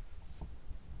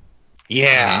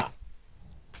 Yeah.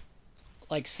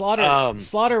 Like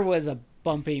Slaughter was a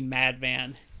bumping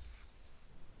madman.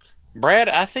 Brad,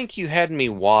 I think you had me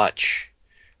watch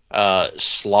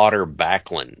Slaughter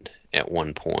Backlund at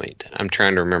one point. I'm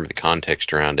trying to remember the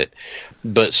context around it.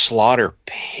 But Slaughter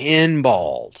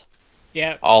pinballed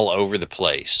Yeah. all over the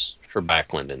place for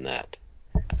Backlund in that.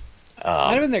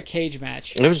 Might have been their cage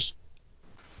match. It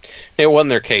wasn't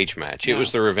their cage match. No. It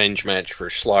was the revenge match for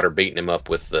Slaughter beating him up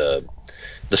with the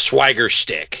swagger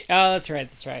stick. Oh, that's right.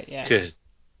 Yeah.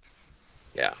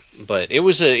 Yeah, but it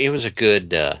was a good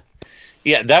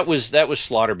that was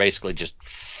Slaughter basically just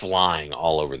flying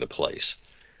all over the place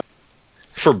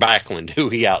for Backlund, who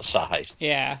he outsized.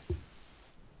 Yeah.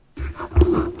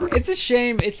 It's a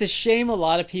shame. It's a shame a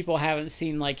lot of people haven't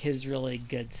seen like his really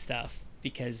good stuff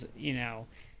because,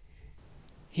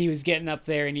 he was getting up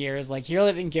there in years. Like he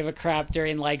really didn't give a crap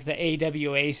during like the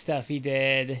AWA stuff he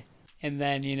did. And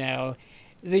then,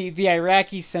 the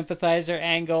Iraqi sympathizer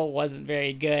angle wasn't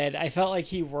very good. I felt like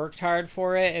he worked hard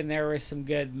for it and there were some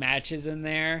good matches in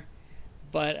there.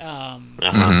 But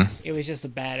it was just a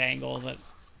bad angle that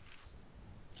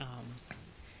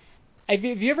if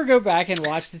you ever go back and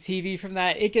watch the TV from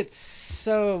that, it gets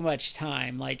so much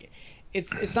time. Like,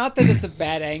 it's not that it's a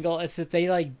bad angle; it's that they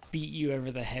like beat you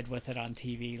over the head with it on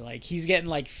TV. Like he's getting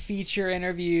like feature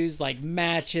interviews, like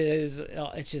matches.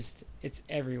 It's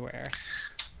everywhere.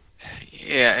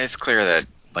 Yeah, it's clear that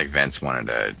like Vince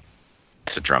wanted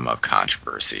to drum up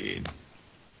controversy.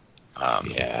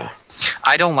 Yeah,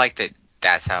 I don't like that.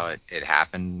 That's how it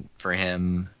happened for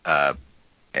him.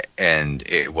 And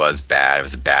it was bad. It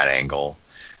was a bad angle,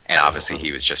 and obviously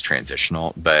he was just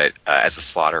transitional. But as a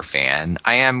Slaughter fan,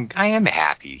 I am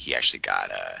happy he actually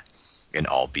got an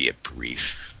albeit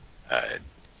brief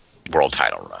world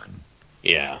title run.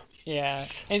 Yeah. Yeah.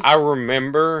 I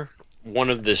remember one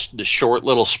of the short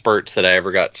little spurts that I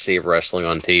ever got to see of wrestling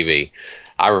on TV.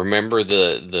 I remember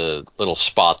the little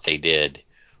spot they did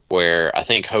where I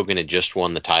think Hogan had just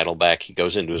won the title back. He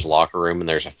goes into his locker room and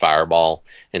there's a fireball,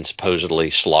 and supposedly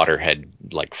Slaughter had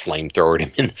like flamethrowered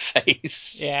him in the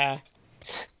face. Yeah.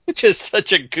 Which is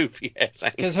such a goofy ass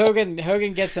angle. Because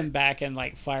Hogan gets him back and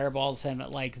like fireballs him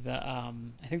at like the I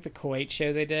think the Kuwait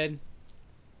show they did.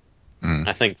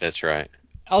 I think that's right.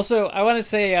 Also, I want to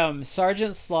say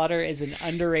Sergeant Slaughter is an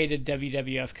underrated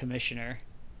WWF commissioner.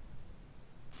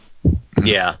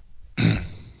 Yeah.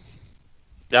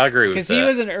 I agree with that. Because he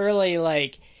was an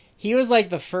early, he was like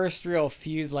the first real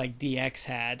feud like DX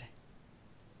had.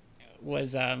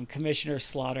 Was Commissioner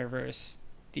Slaughter versus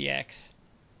DX.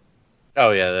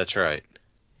 Oh, yeah, that's right.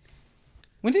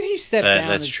 When did he step down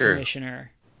that's as true.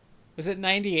 commissioner? Was it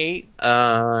 98?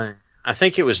 I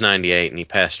think it was 98, and he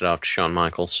passed it off to Shawn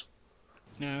Michaels.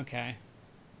 Okay.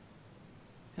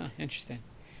 Huh, interesting.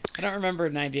 I don't remember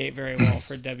 98 very well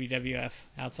for WWF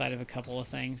outside of a couple of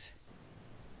things.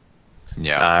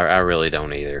 Yeah, I really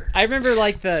don't either. I remember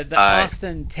like the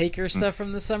Austin Taker stuff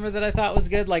from the summer that I thought was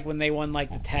good, like when they won like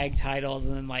the tag titles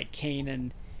and then like Kane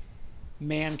and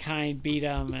Mankind beat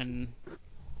them, and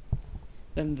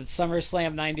then the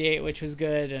SummerSlam 98, which was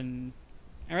good, and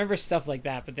I remember stuff like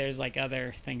that, but there's like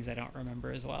other things I don't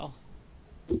remember as well.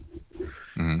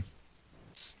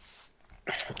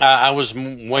 I was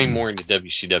way more into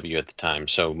WCW at the time,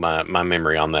 so my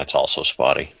memory on that's also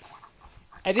spotty.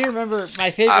 I do remember my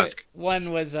favorite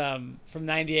one was from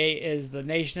 '98 is the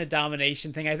Nation of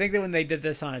Domination thing. I think that when they did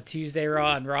this on a Tuesday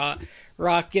Raw, and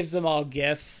Rock gives them all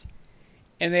gifts,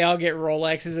 and they all get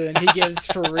Rolexes, and then he gives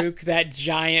Farouk that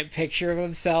giant picture of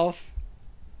himself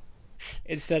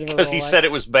instead of a Rolex. Because he said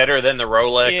it was better than the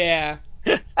Rolex. Yeah.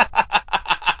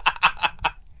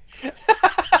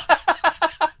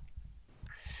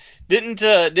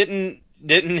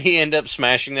 Didn't he end up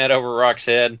smashing that over Rock's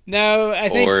head? No, I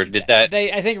think. Or did that?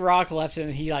 I think Rock left it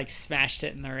and he like smashed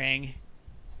it in the ring.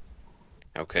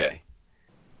 Okay.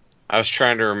 I was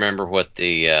trying to remember what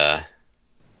the.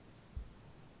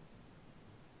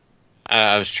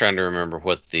 I was trying to remember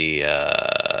what the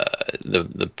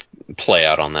play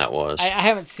out on that was. I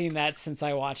haven't seen that since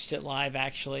I watched it live,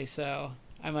 actually, so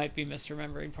I might be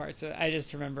misremembering parts of it. I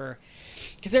just remember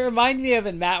because it reminded me of,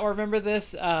 and Matt will remember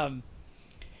this.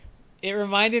 It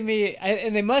reminded me,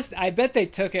 and I bet they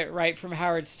took it right from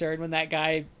Howard Stern when that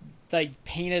guy like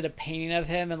painted a painting of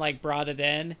him and like brought it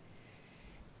in.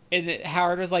 And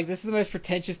Howard was like, "This is the most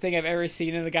pretentious thing I've ever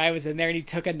seen." And the guy was in there and he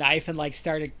took a knife and like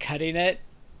started cutting it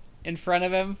in front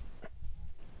of him.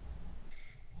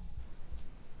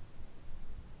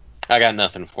 I got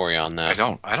nothing for you on that.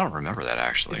 I don't remember that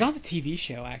actually. It's on the TV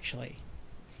show, actually,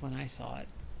 when I saw it.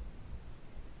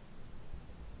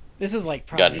 This is like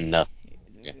Got probably... nothing.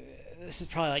 This is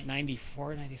probably like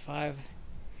 94, 95.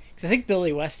 Because I think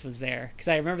Billy West was there. Because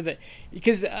I remember that...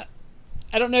 Because I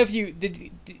don't know if you...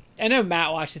 I know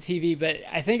Matt watched the TV, but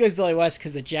I think it was Billy West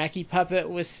because the Jackie puppet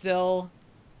was still,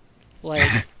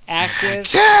 like, active.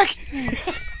 Jack!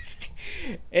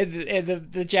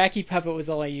 and the Jackie puppet was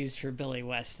only used for Billy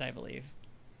West, I believe.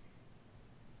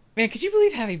 Man, could you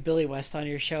believe having Billy West on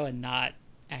your show and not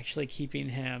actually keeping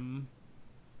him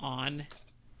on?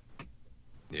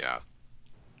 Yeah.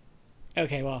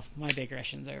 Okay, well, my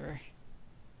digression's over.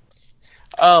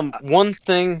 One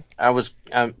thing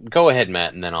go ahead,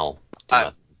 Matt, and then I'll.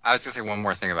 I was gonna say one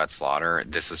more thing about Slaughter.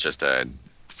 This was just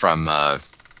from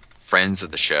friends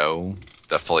of the show,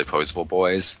 the Fully Posable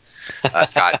Boys,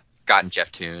 Scott and Jeff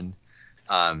Toon.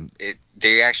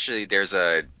 There's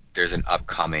an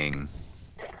upcoming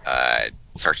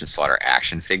Sergeant Slaughter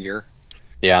action figure.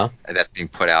 Yeah. That's being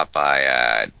put out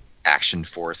by Action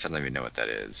Force. I don't even know what that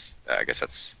is. I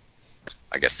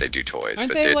guess they do toys,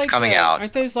 but it's like coming out.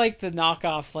 Aren't those like the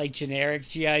knockoff, like generic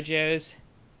GI Joes?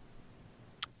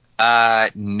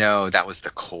 No, that was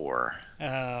the core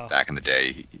Oh. back in the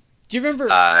day. Do you remember?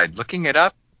 Looking it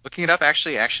up.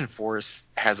 Actually, Action Force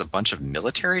has a bunch of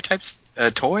military types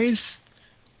toys.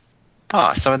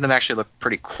 Some of them actually look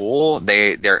pretty cool.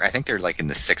 I think they're like in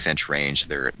the 6-inch range.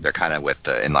 They're kind of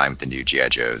in line with the new GI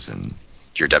Joes and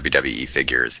your WWE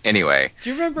figures. Anyway, do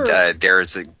you remember?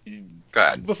 Go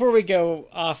ahead. Before we go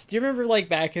off, do you remember like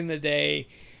back in the day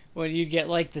when you'd get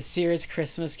like the Sears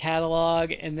Christmas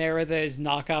catalog and there were those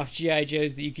knockoff GI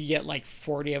Joes that you could get like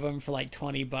 40 of them for like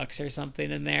 $20 or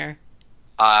something in there?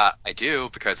 I do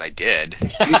because I did.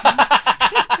 And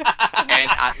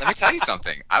let me tell you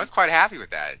something. I was quite happy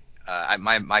with that.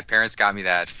 My parents got me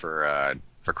that for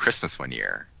Christmas one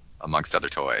year, amongst other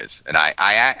toys, and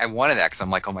I wanted that because I'm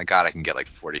like, oh my god, I can get like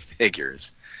 40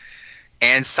 figures,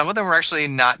 and some of them were actually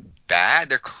not bad.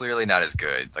 They're clearly not as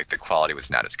good. Like the quality was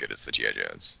not as good as the GI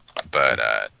Joes, but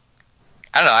I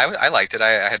don't know. I liked it.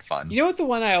 I had fun. You know what the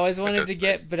one I always wanted to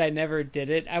get, toys. but I never did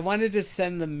it? I wanted to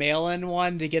send the mail-in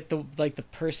one to get the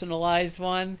personalized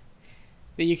one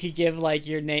that you could give like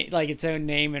your name, like its own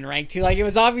name and rank to. Like it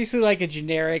was obviously like a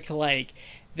generic, like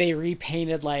they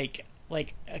repainted like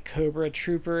a Cobra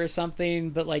Trooper or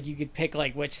something, but like you could pick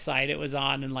like which side it was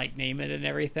on and like name it and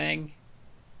everything.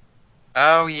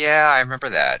 Oh yeah, I remember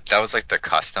that. That was like the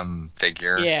custom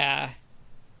figure. Yeah.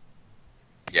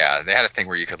 Yeah, they had a thing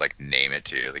where you could like name it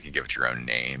too, like you give it your own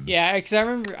name. Yeah, because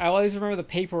I always remember the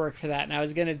paperwork for that, and I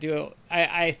was gonna do it.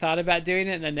 I thought about doing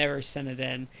it, and I never sent it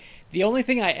in. The only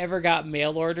thing I ever got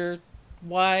mail order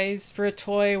wise for a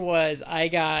toy was I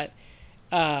got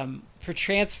for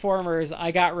Transformers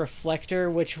I got Reflector,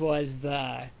 which was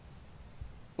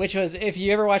if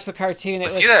you ever watched the cartoon,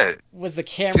 was the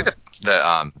camera. See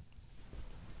the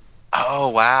Oh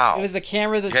wow! It was the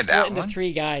camera that split that into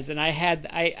 3 guys, and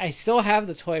I still have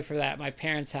the toy for that at my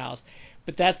parents' house,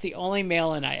 but that's the only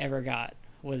mail-in I ever got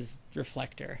was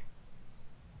Reflector.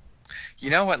 You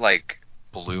know what like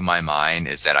blew my mind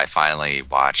is that I finally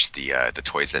watched the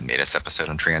Toys That Made Us episode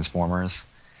on Transformers,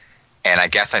 and I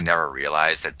guess I never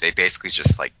realized that they basically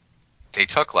just like they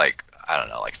took like I don't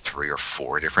know like 3 or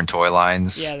 4 different toy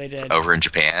lines yeah, they did. over in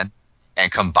Japan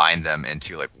and combined them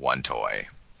into like one toy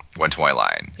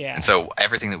line. Yeah. And so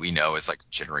everything that we know is like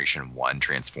Generation 1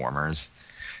 Transformers.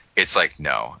 It's like,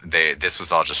 no, this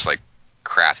was all just like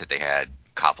crap that they had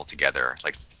cobbled together,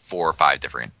 like 4 or 5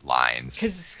 different lines.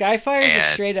 Because Skyfire is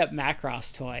a straight up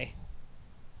Macross toy.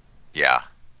 Yeah.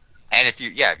 And if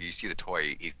you see the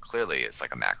toy, it clearly is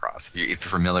like a Macross. If you're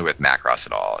familiar with Macross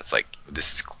at all, it's like,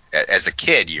 this is, as a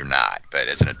kid, you're not, but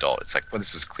as an adult, it's like, well,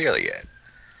 this was clearly it.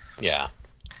 Yeah.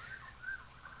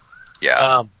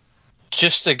 Yeah.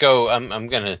 Just to go, I'm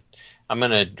gonna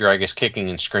drag us kicking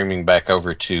and screaming back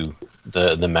over to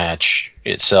the match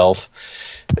itself.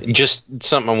 Just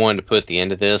something I wanted to put at the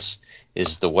end of this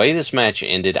is the way this match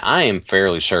ended. I am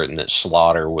fairly certain that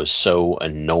Slaughter was so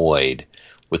annoyed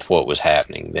with what was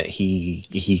happening that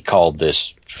he called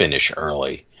this finish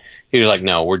early. He was like,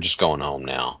 "No, we're just going home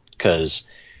now," because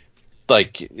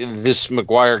like this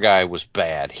McGuire guy was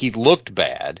bad. He looked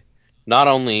bad. Not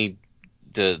only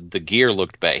the gear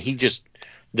looked bad.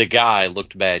 The guy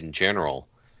looked bad in general.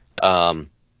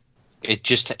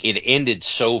 It ended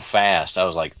so fast. I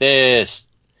was like,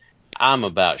 I'm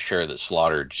about sure that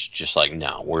Slaughter's just like,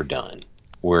 no, we're done.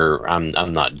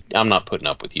 I'm not putting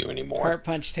up with you anymore. Heart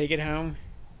punch, take it home.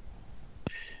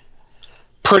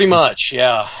 Pretty much,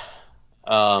 yeah.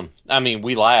 I mean,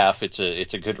 we laugh. It's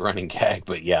a good running gag,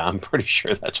 but yeah, I'm pretty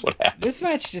sure that's what happened. This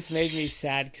match just made me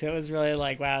sad because it was really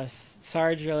like, wow,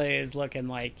 Sarge really is looking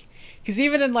like, because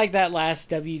even in like that last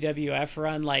WWF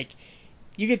run, like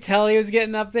you could tell he was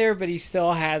getting up there, but he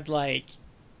still had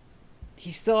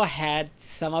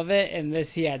some of it, and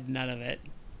this he had none of it.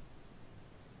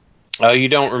 Oh, you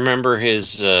don't remember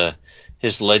his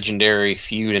legendary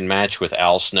feud and match with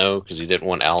Al Snow because he didn't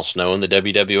want Al Snow in the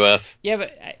WWF? Yeah,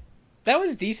 but that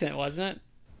was decent, wasn't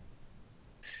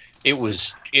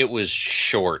it? It was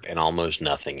short and almost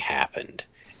nothing happened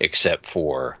except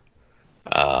for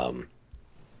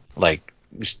like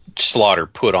Slaughter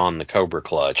put on the Cobra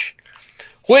Clutch,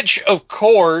 which of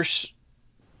course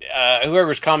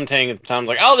whoever's commentating at the time was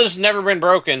like, oh, this has never been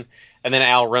broken, and then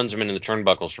Al runs him into the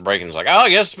turnbuckles for breaking. It's like, oh, I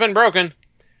guess it's been broken.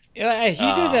 Yeah,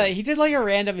 he did like a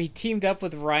random. He teamed up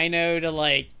with Rhino to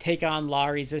like take on La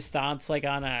Resistance like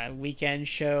on a weekend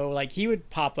show. Like he would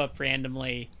pop up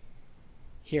randomly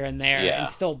here and there Yeah. and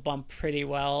still bump pretty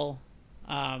well.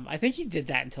 I think he did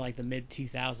that until like the mid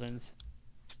 2000s.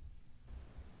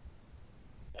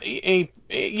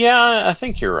 Yeah, I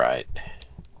think you're right.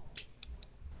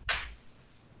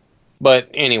 But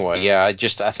anyway, yeah,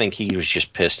 I think he was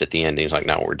just pissed at the end. He's like,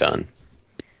 no, we're done.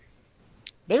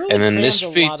 They really And then crammed this a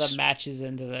lot feats. of matches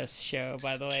into this show,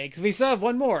 by the way, because we still have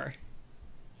one more.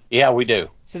 Yeah, we do.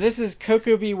 So this is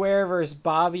Coco Beware versus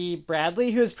Bobby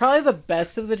Bradley, who is probably the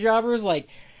best of the jobbers. Like,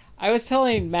 I was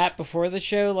telling Matt before the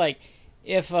show, like,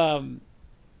 if I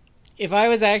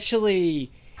was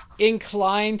actually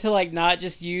inclined to like not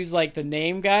just use like the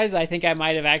name guys, I think I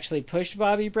might have actually pushed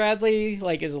Bobby Bradley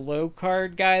like as a low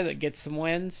card guy that gets some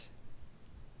wins.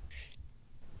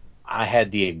 I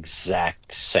had the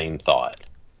exact same thought.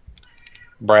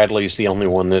 Bradley's the only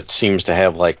one that seems to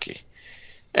have like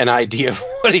an idea of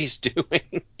what he's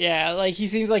doing. Yeah, like he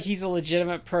seems like he's a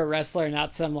legitimate pro wrestler,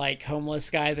 not some like homeless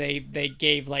guy they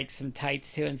gave like some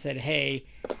tights to and said, "Hey,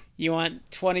 you want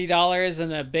 $20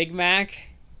 and a Big Mac?"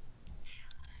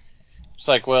 It's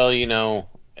like, well, yeah,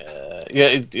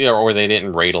 or they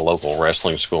didn't rate a local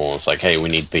wrestling school. And it's like, hey, we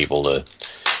need people to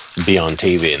be on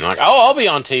TV, and like, oh, I'll be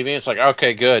on TV. It's like,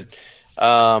 okay, good.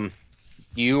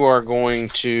 You are going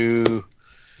to,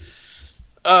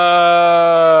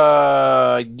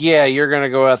 yeah, you're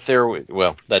gonna go out there.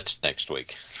 Well, that's next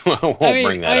week. Won't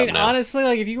bring that up now. Honestly,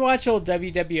 like if you watch old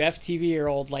WWF TV or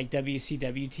old like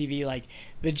WCW TV, like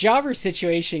the jobber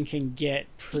situation can get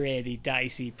pretty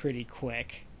dicey pretty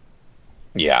quick.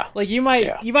 Yeah. Like you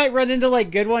might run into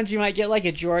like good ones. You might get like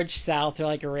a George South or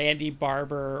like a Randy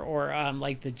Barber or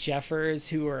like the Jeffers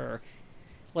who are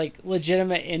like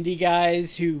legitimate indie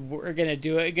guys who are gonna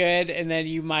do it good, and then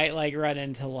you might like run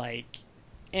into like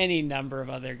any number of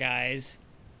other guys.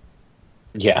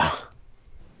 Yeah.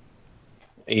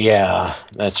 Yeah,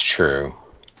 that's true.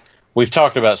 We've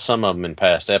talked about some of them in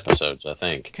past episodes, I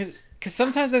think. Because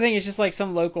sometimes I think it's just like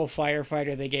some local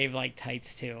firefighter they gave like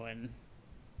tights to and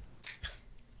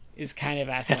is kind of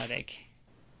athletic.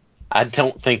 I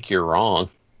don't think you're wrong.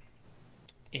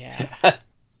 Yeah.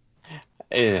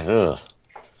 Ugh.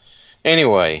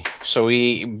 Anyway, so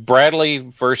Bradley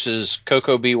versus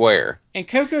Coco Beware. And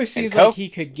Coco seems And like he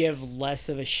could give less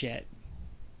of a shit.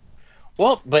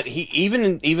 Well, but he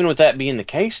even with that being the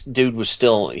case, dude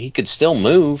he could still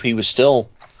move. He was still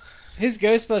His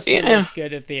Ghostbuster looked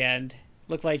good at the end.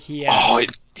 Looked like he. Oh,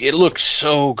 it looked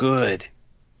so good.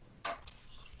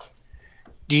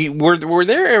 Were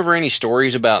there ever any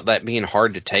stories about that being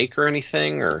hard to take or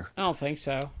anything? Or I don't think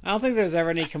so. I don't think there's ever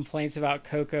any complaints about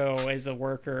Coco as a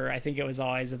worker. I think it was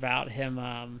always about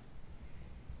him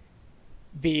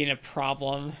being a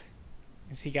problem,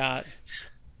 as he got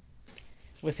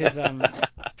with his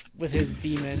with his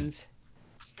demons.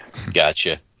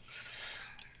 Gotcha.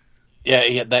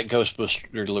 Yeah, that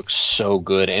Ghostbuster looks so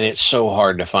good, and it's so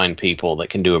hard to find people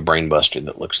that can do a brainbuster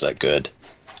that looks that good.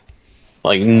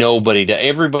 Like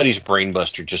everybody's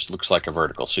brainbuster just looks like a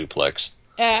vertical suplex.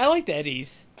 Yeah, I liked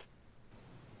Eddie's.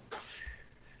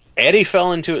 Eddie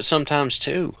fell into it sometimes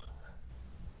too.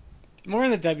 More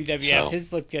in the WWF. So,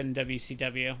 His looked good in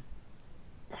WCW.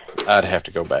 I'd have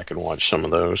to go back and watch some of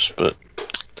those, but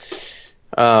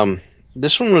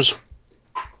this one was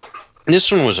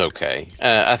okay.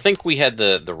 I think we had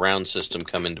the round system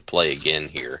come into play again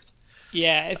here.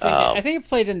 Yeah, I think it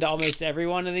played into almost every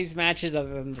one of these matches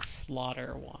other than the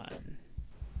Slaughter one.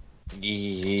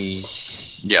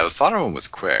 Yeah, the Slaughter one was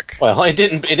quick. Well, it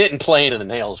didn't play into the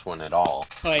Nails one at all.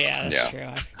 Oh yeah, that's true.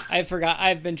 I forgot.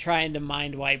 I've been trying to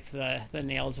mind wipe the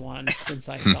Nails one since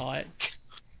I saw it.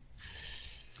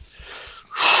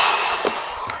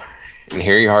 And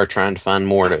here you are trying to find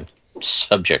more to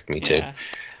subject me to.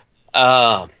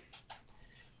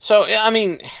 So, I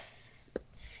mean,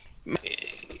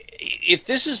 if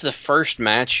this is the first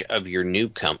match of your new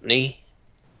company,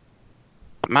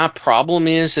 my problem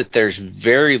is that there's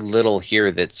very little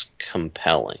here that's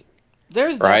compelling.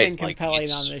 There's right? nothing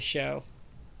compelling on this show.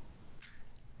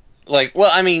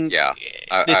 Well, I mean, Yeah,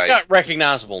 it's got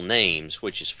recognizable names,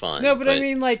 which is fun. No, but I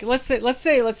mean, like, let's pretend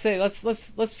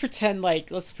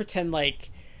like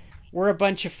we're a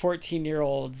bunch of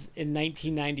 14-year-olds in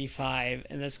 1995,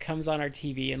 and this comes on our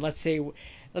TV, and let's say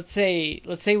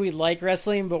we like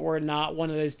wrestling, but we're not one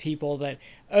of those people that,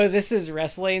 oh, this is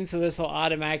wrestling, so this will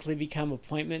automatically become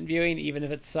appointment viewing, even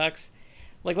if it sucks.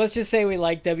 Like, let's just say we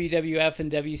like WWF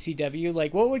and WCW.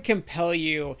 Like, what would compel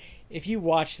you if you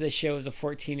watched this show as a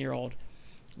 14-year-old?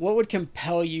 What would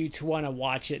compel you to want to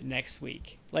watch it next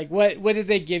week? Like, what did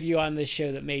they give you on this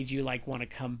show that made you like want to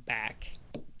come back?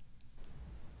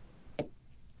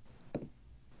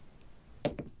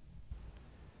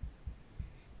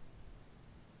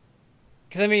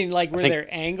 Because I mean, like, were there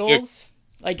angles?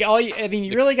 Like,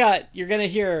 you really you're gonna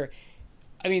hear.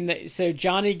 I mean, so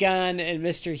Johnny Gunn and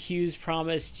Mr. Hughes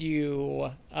promised you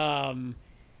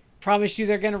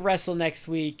they're gonna wrestle next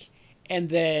week, and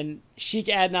then Sheik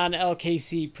Adnan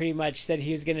LKC pretty much said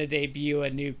he was gonna debut a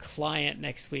new client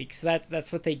next week. So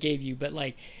that's what they gave you. But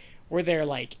like, were there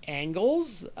like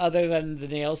angles other than the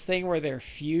nails thing? Were there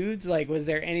feuds? Like, was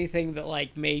there anything that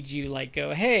like made you like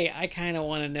go, hey, I kind of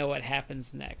want to know what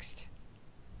happens next?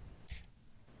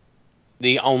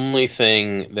 The only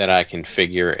thing that I can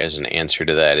figure as an answer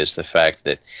to that is the fact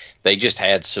that they just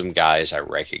had some guys I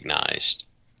recognized.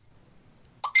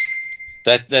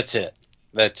 That's it.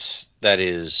 That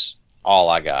is all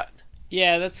I got.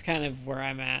 Yeah, that's kind of where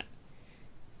I'm at.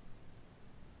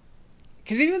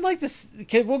 Because even like this,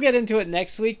 cause we'll get into it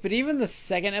next week, but even the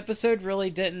second episode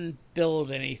really didn't build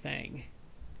anything.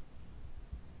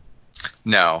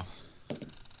 No.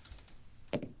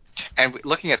 And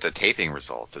looking at the taping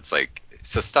results, it's like,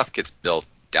 so stuff gets built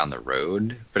down the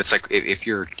road, but it's like if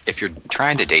you're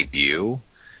trying to debut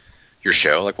your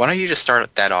show, like, why don't you just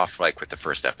start that off like with the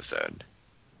first episode?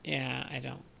 Yeah, I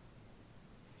don't.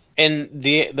 And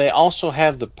they also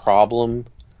have the problem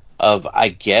of, I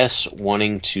guess,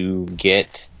 wanting to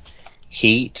get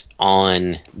heat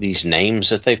on these names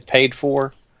that they've paid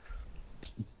for.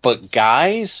 But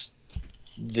guys,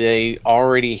 they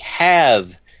already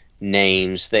have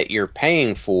names that you're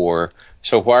paying for,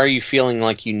 so why are you feeling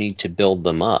like you need to build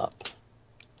them up?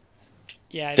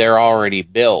 Yeah, they're already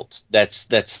built. That's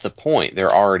the point.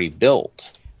 They're already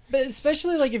built. But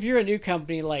especially like if you're a new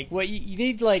company, like what you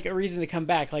need like a reason to come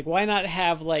back. Like why not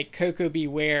have like Coco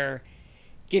Beware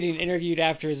getting interviewed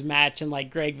after his match and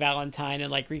like Greg Valentine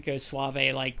and like Rico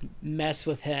Suave like mess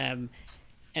with him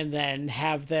and then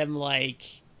have them like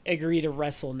agree to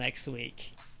wrestle next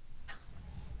week.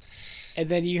 And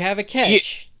then you have a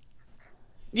catch.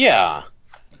 Yeah.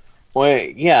 Well,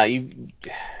 yeah,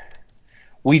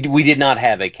 we did not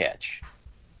have a catch.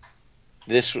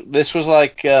 This was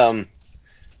like watching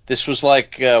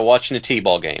a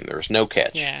T-ball game. There was no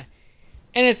catch. Yeah.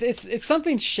 And it's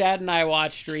something Shad and I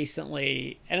watched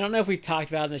recently. I don't know if we talked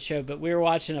about it in the show, but we were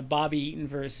watching a Bobby Eaton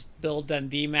versus Bill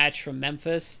Dundee match from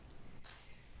Memphis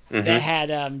that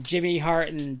had Jimmy Hart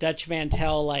and Dutch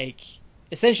Mantel like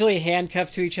essentially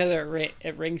handcuffed to each other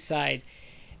at ringside.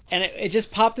 And it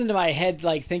just popped into my head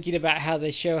like thinking about how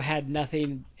the show had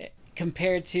nothing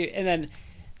compared to, and then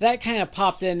that kind of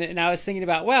popped in, and I was thinking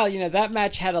about, well, that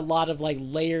match had a lot of like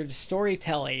layered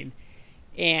storytelling,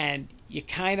 and you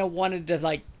kind of wanted to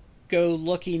like go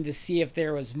looking to see if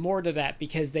there was more to that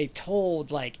because they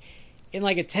told like in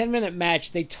like a 10-minute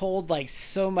match they told like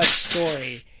so much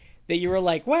story that you were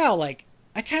like, wow, like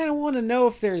I kind of want to know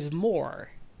if there's more.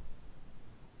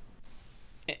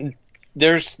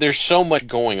 There's so much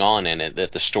going on in it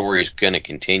that the story is going to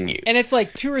continue. And it's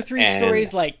like 2 or 3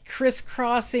 stories like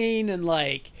crisscrossing and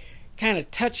like kind of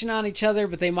touching on each other,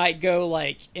 but they might go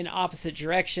like in opposite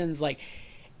directions. Like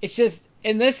it's just,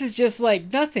 and this is just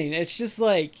like nothing. It's just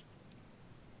like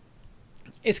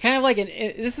it's kind of like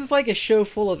this is like a show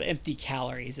full of empty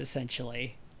calories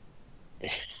essentially.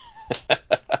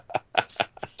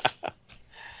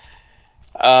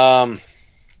 I'm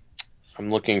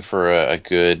looking for a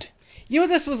good. You know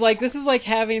what this was like? This was like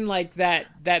having like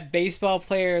that baseball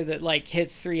player that like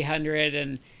hits 300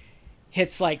 and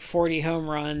hits like 40 home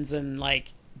runs and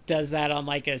like does that on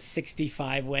like a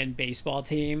 65 win baseball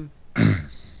team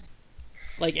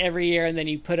like every year, and then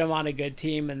you put him on a good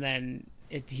team and then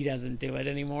he doesn't do it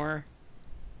anymore.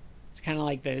 It's kind of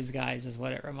like those guys is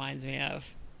what it reminds me of.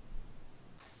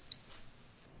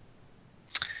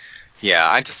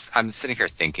 Yeah, I'm sitting here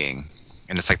thinking,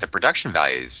 and it's like the production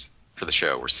values for the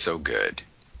show were so good,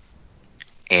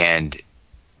 And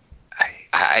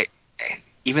I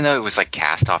even though it was like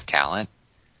cast off talent,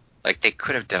 like they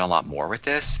could have done a lot more with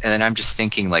this. And then I'm just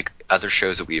thinking like other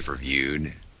shows that we've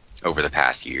reviewed over the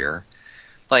past year,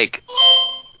 like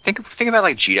think about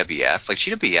like GWF. Like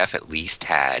GWF at least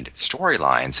had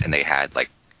storylines, and they had like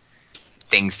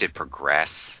things did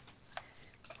progress.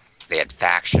 They had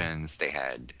factions. They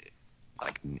had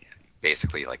like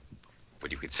basically like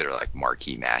what you consider like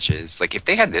marquee matches. Like if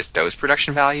they had those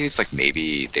production values, like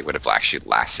maybe they would have actually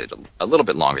lasted a little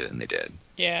bit longer than they did.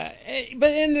 Yeah,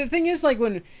 but and the thing is, like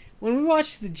when we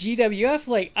watched the GWF,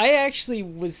 like I actually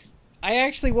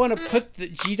want to put the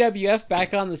GWF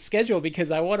back on the schedule because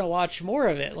I want to watch more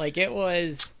of it. Like it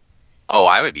was. Oh,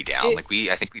 I would be down.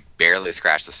 I think we barely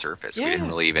scratched the surface. Yeah. We didn't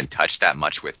really even touch that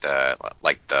much with the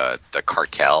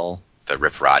cartel, the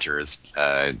Rip Rogers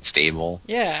stable.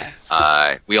 Yeah.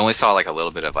 We only saw like a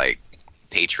little bit of like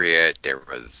Patriot.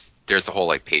 There's the whole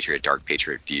like Dark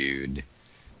Patriot feud.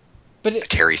 But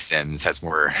Terry Sims has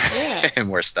more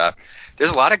more stuff. There's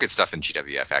a lot of good stuff in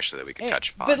GWF actually that we could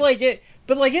touch upon.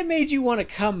 But it made you want to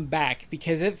come back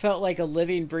because it felt like a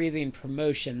living, breathing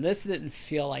promotion. This didn't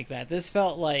feel like that. This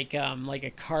felt like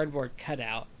a cardboard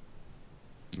cutout.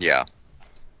 Yeah.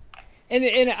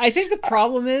 And I think the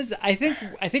problem is I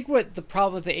think what the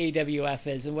problem with the AWF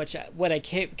is, and what I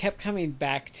kept coming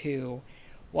back to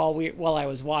while I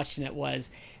was watching it,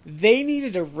 was they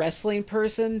needed a wrestling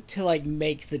person to like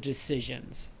make the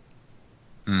decisions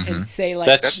and say like,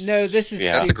 no, this is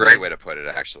that's a great way to put it,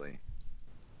 actually.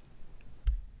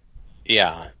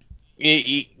 Yeah,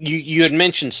 you had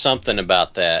mentioned something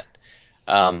about that,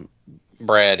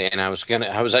 Brad, and I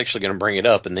was actually gonna bring it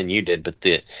up, and then you did. But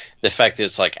the fact that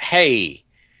it's like, hey,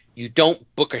 you don't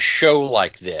book a show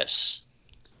like this.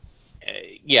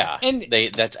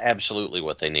 That's absolutely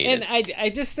what they needed. And I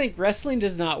just think wrestling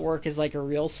does not work as like a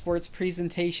real sports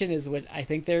presentation is what I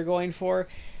think they're going for.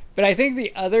 But I think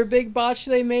the other big botch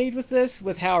they made with this,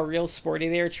 with how real sporty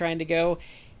they were trying to go,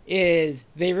 is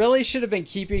they really should have been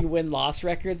keeping win-loss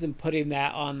records and putting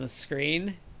that on the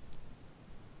screen.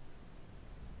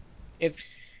 If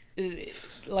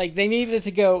like they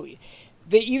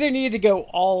either needed to go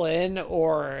all in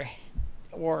or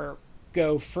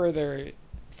go further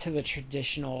to the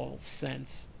traditional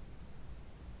sense.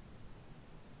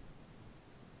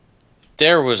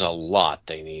 There was a lot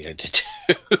they needed to do.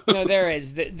 No, there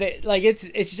is.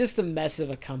 It's just a mess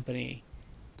of a company.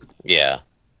 Yeah.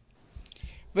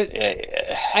 But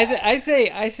I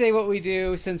say what we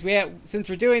do, since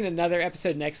we're doing another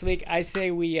episode next week. I say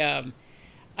we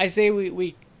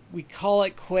call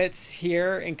it quits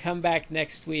here and come back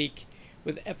next week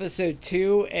with episode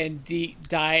 2 and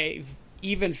dive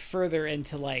even further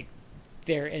into like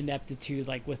their ineptitude,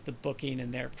 like with the booking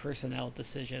and their personnel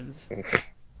decisions.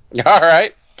 All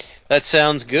right, that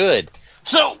sounds good.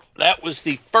 So that was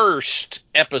the first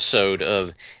episode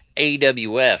of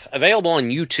AWF, available on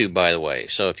YouTube, by the way.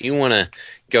 So if you want to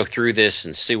go through this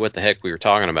and see what the heck we were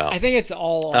talking about, I think it's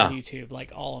all on YouTube,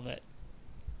 like all of it.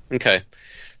 Okay,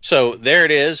 so there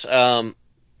it is. We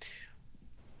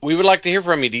would like to hear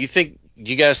from you. Do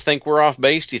you guys think we're off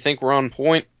base? Do you think we're on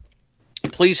point?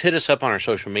 Please hit us up on our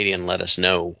social media and let us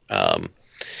know.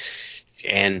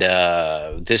 And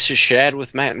this is Shad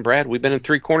with Matt and Brad. We've been in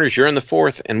Three Corners. You're in the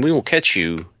fourth, and we will catch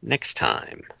you next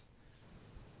time.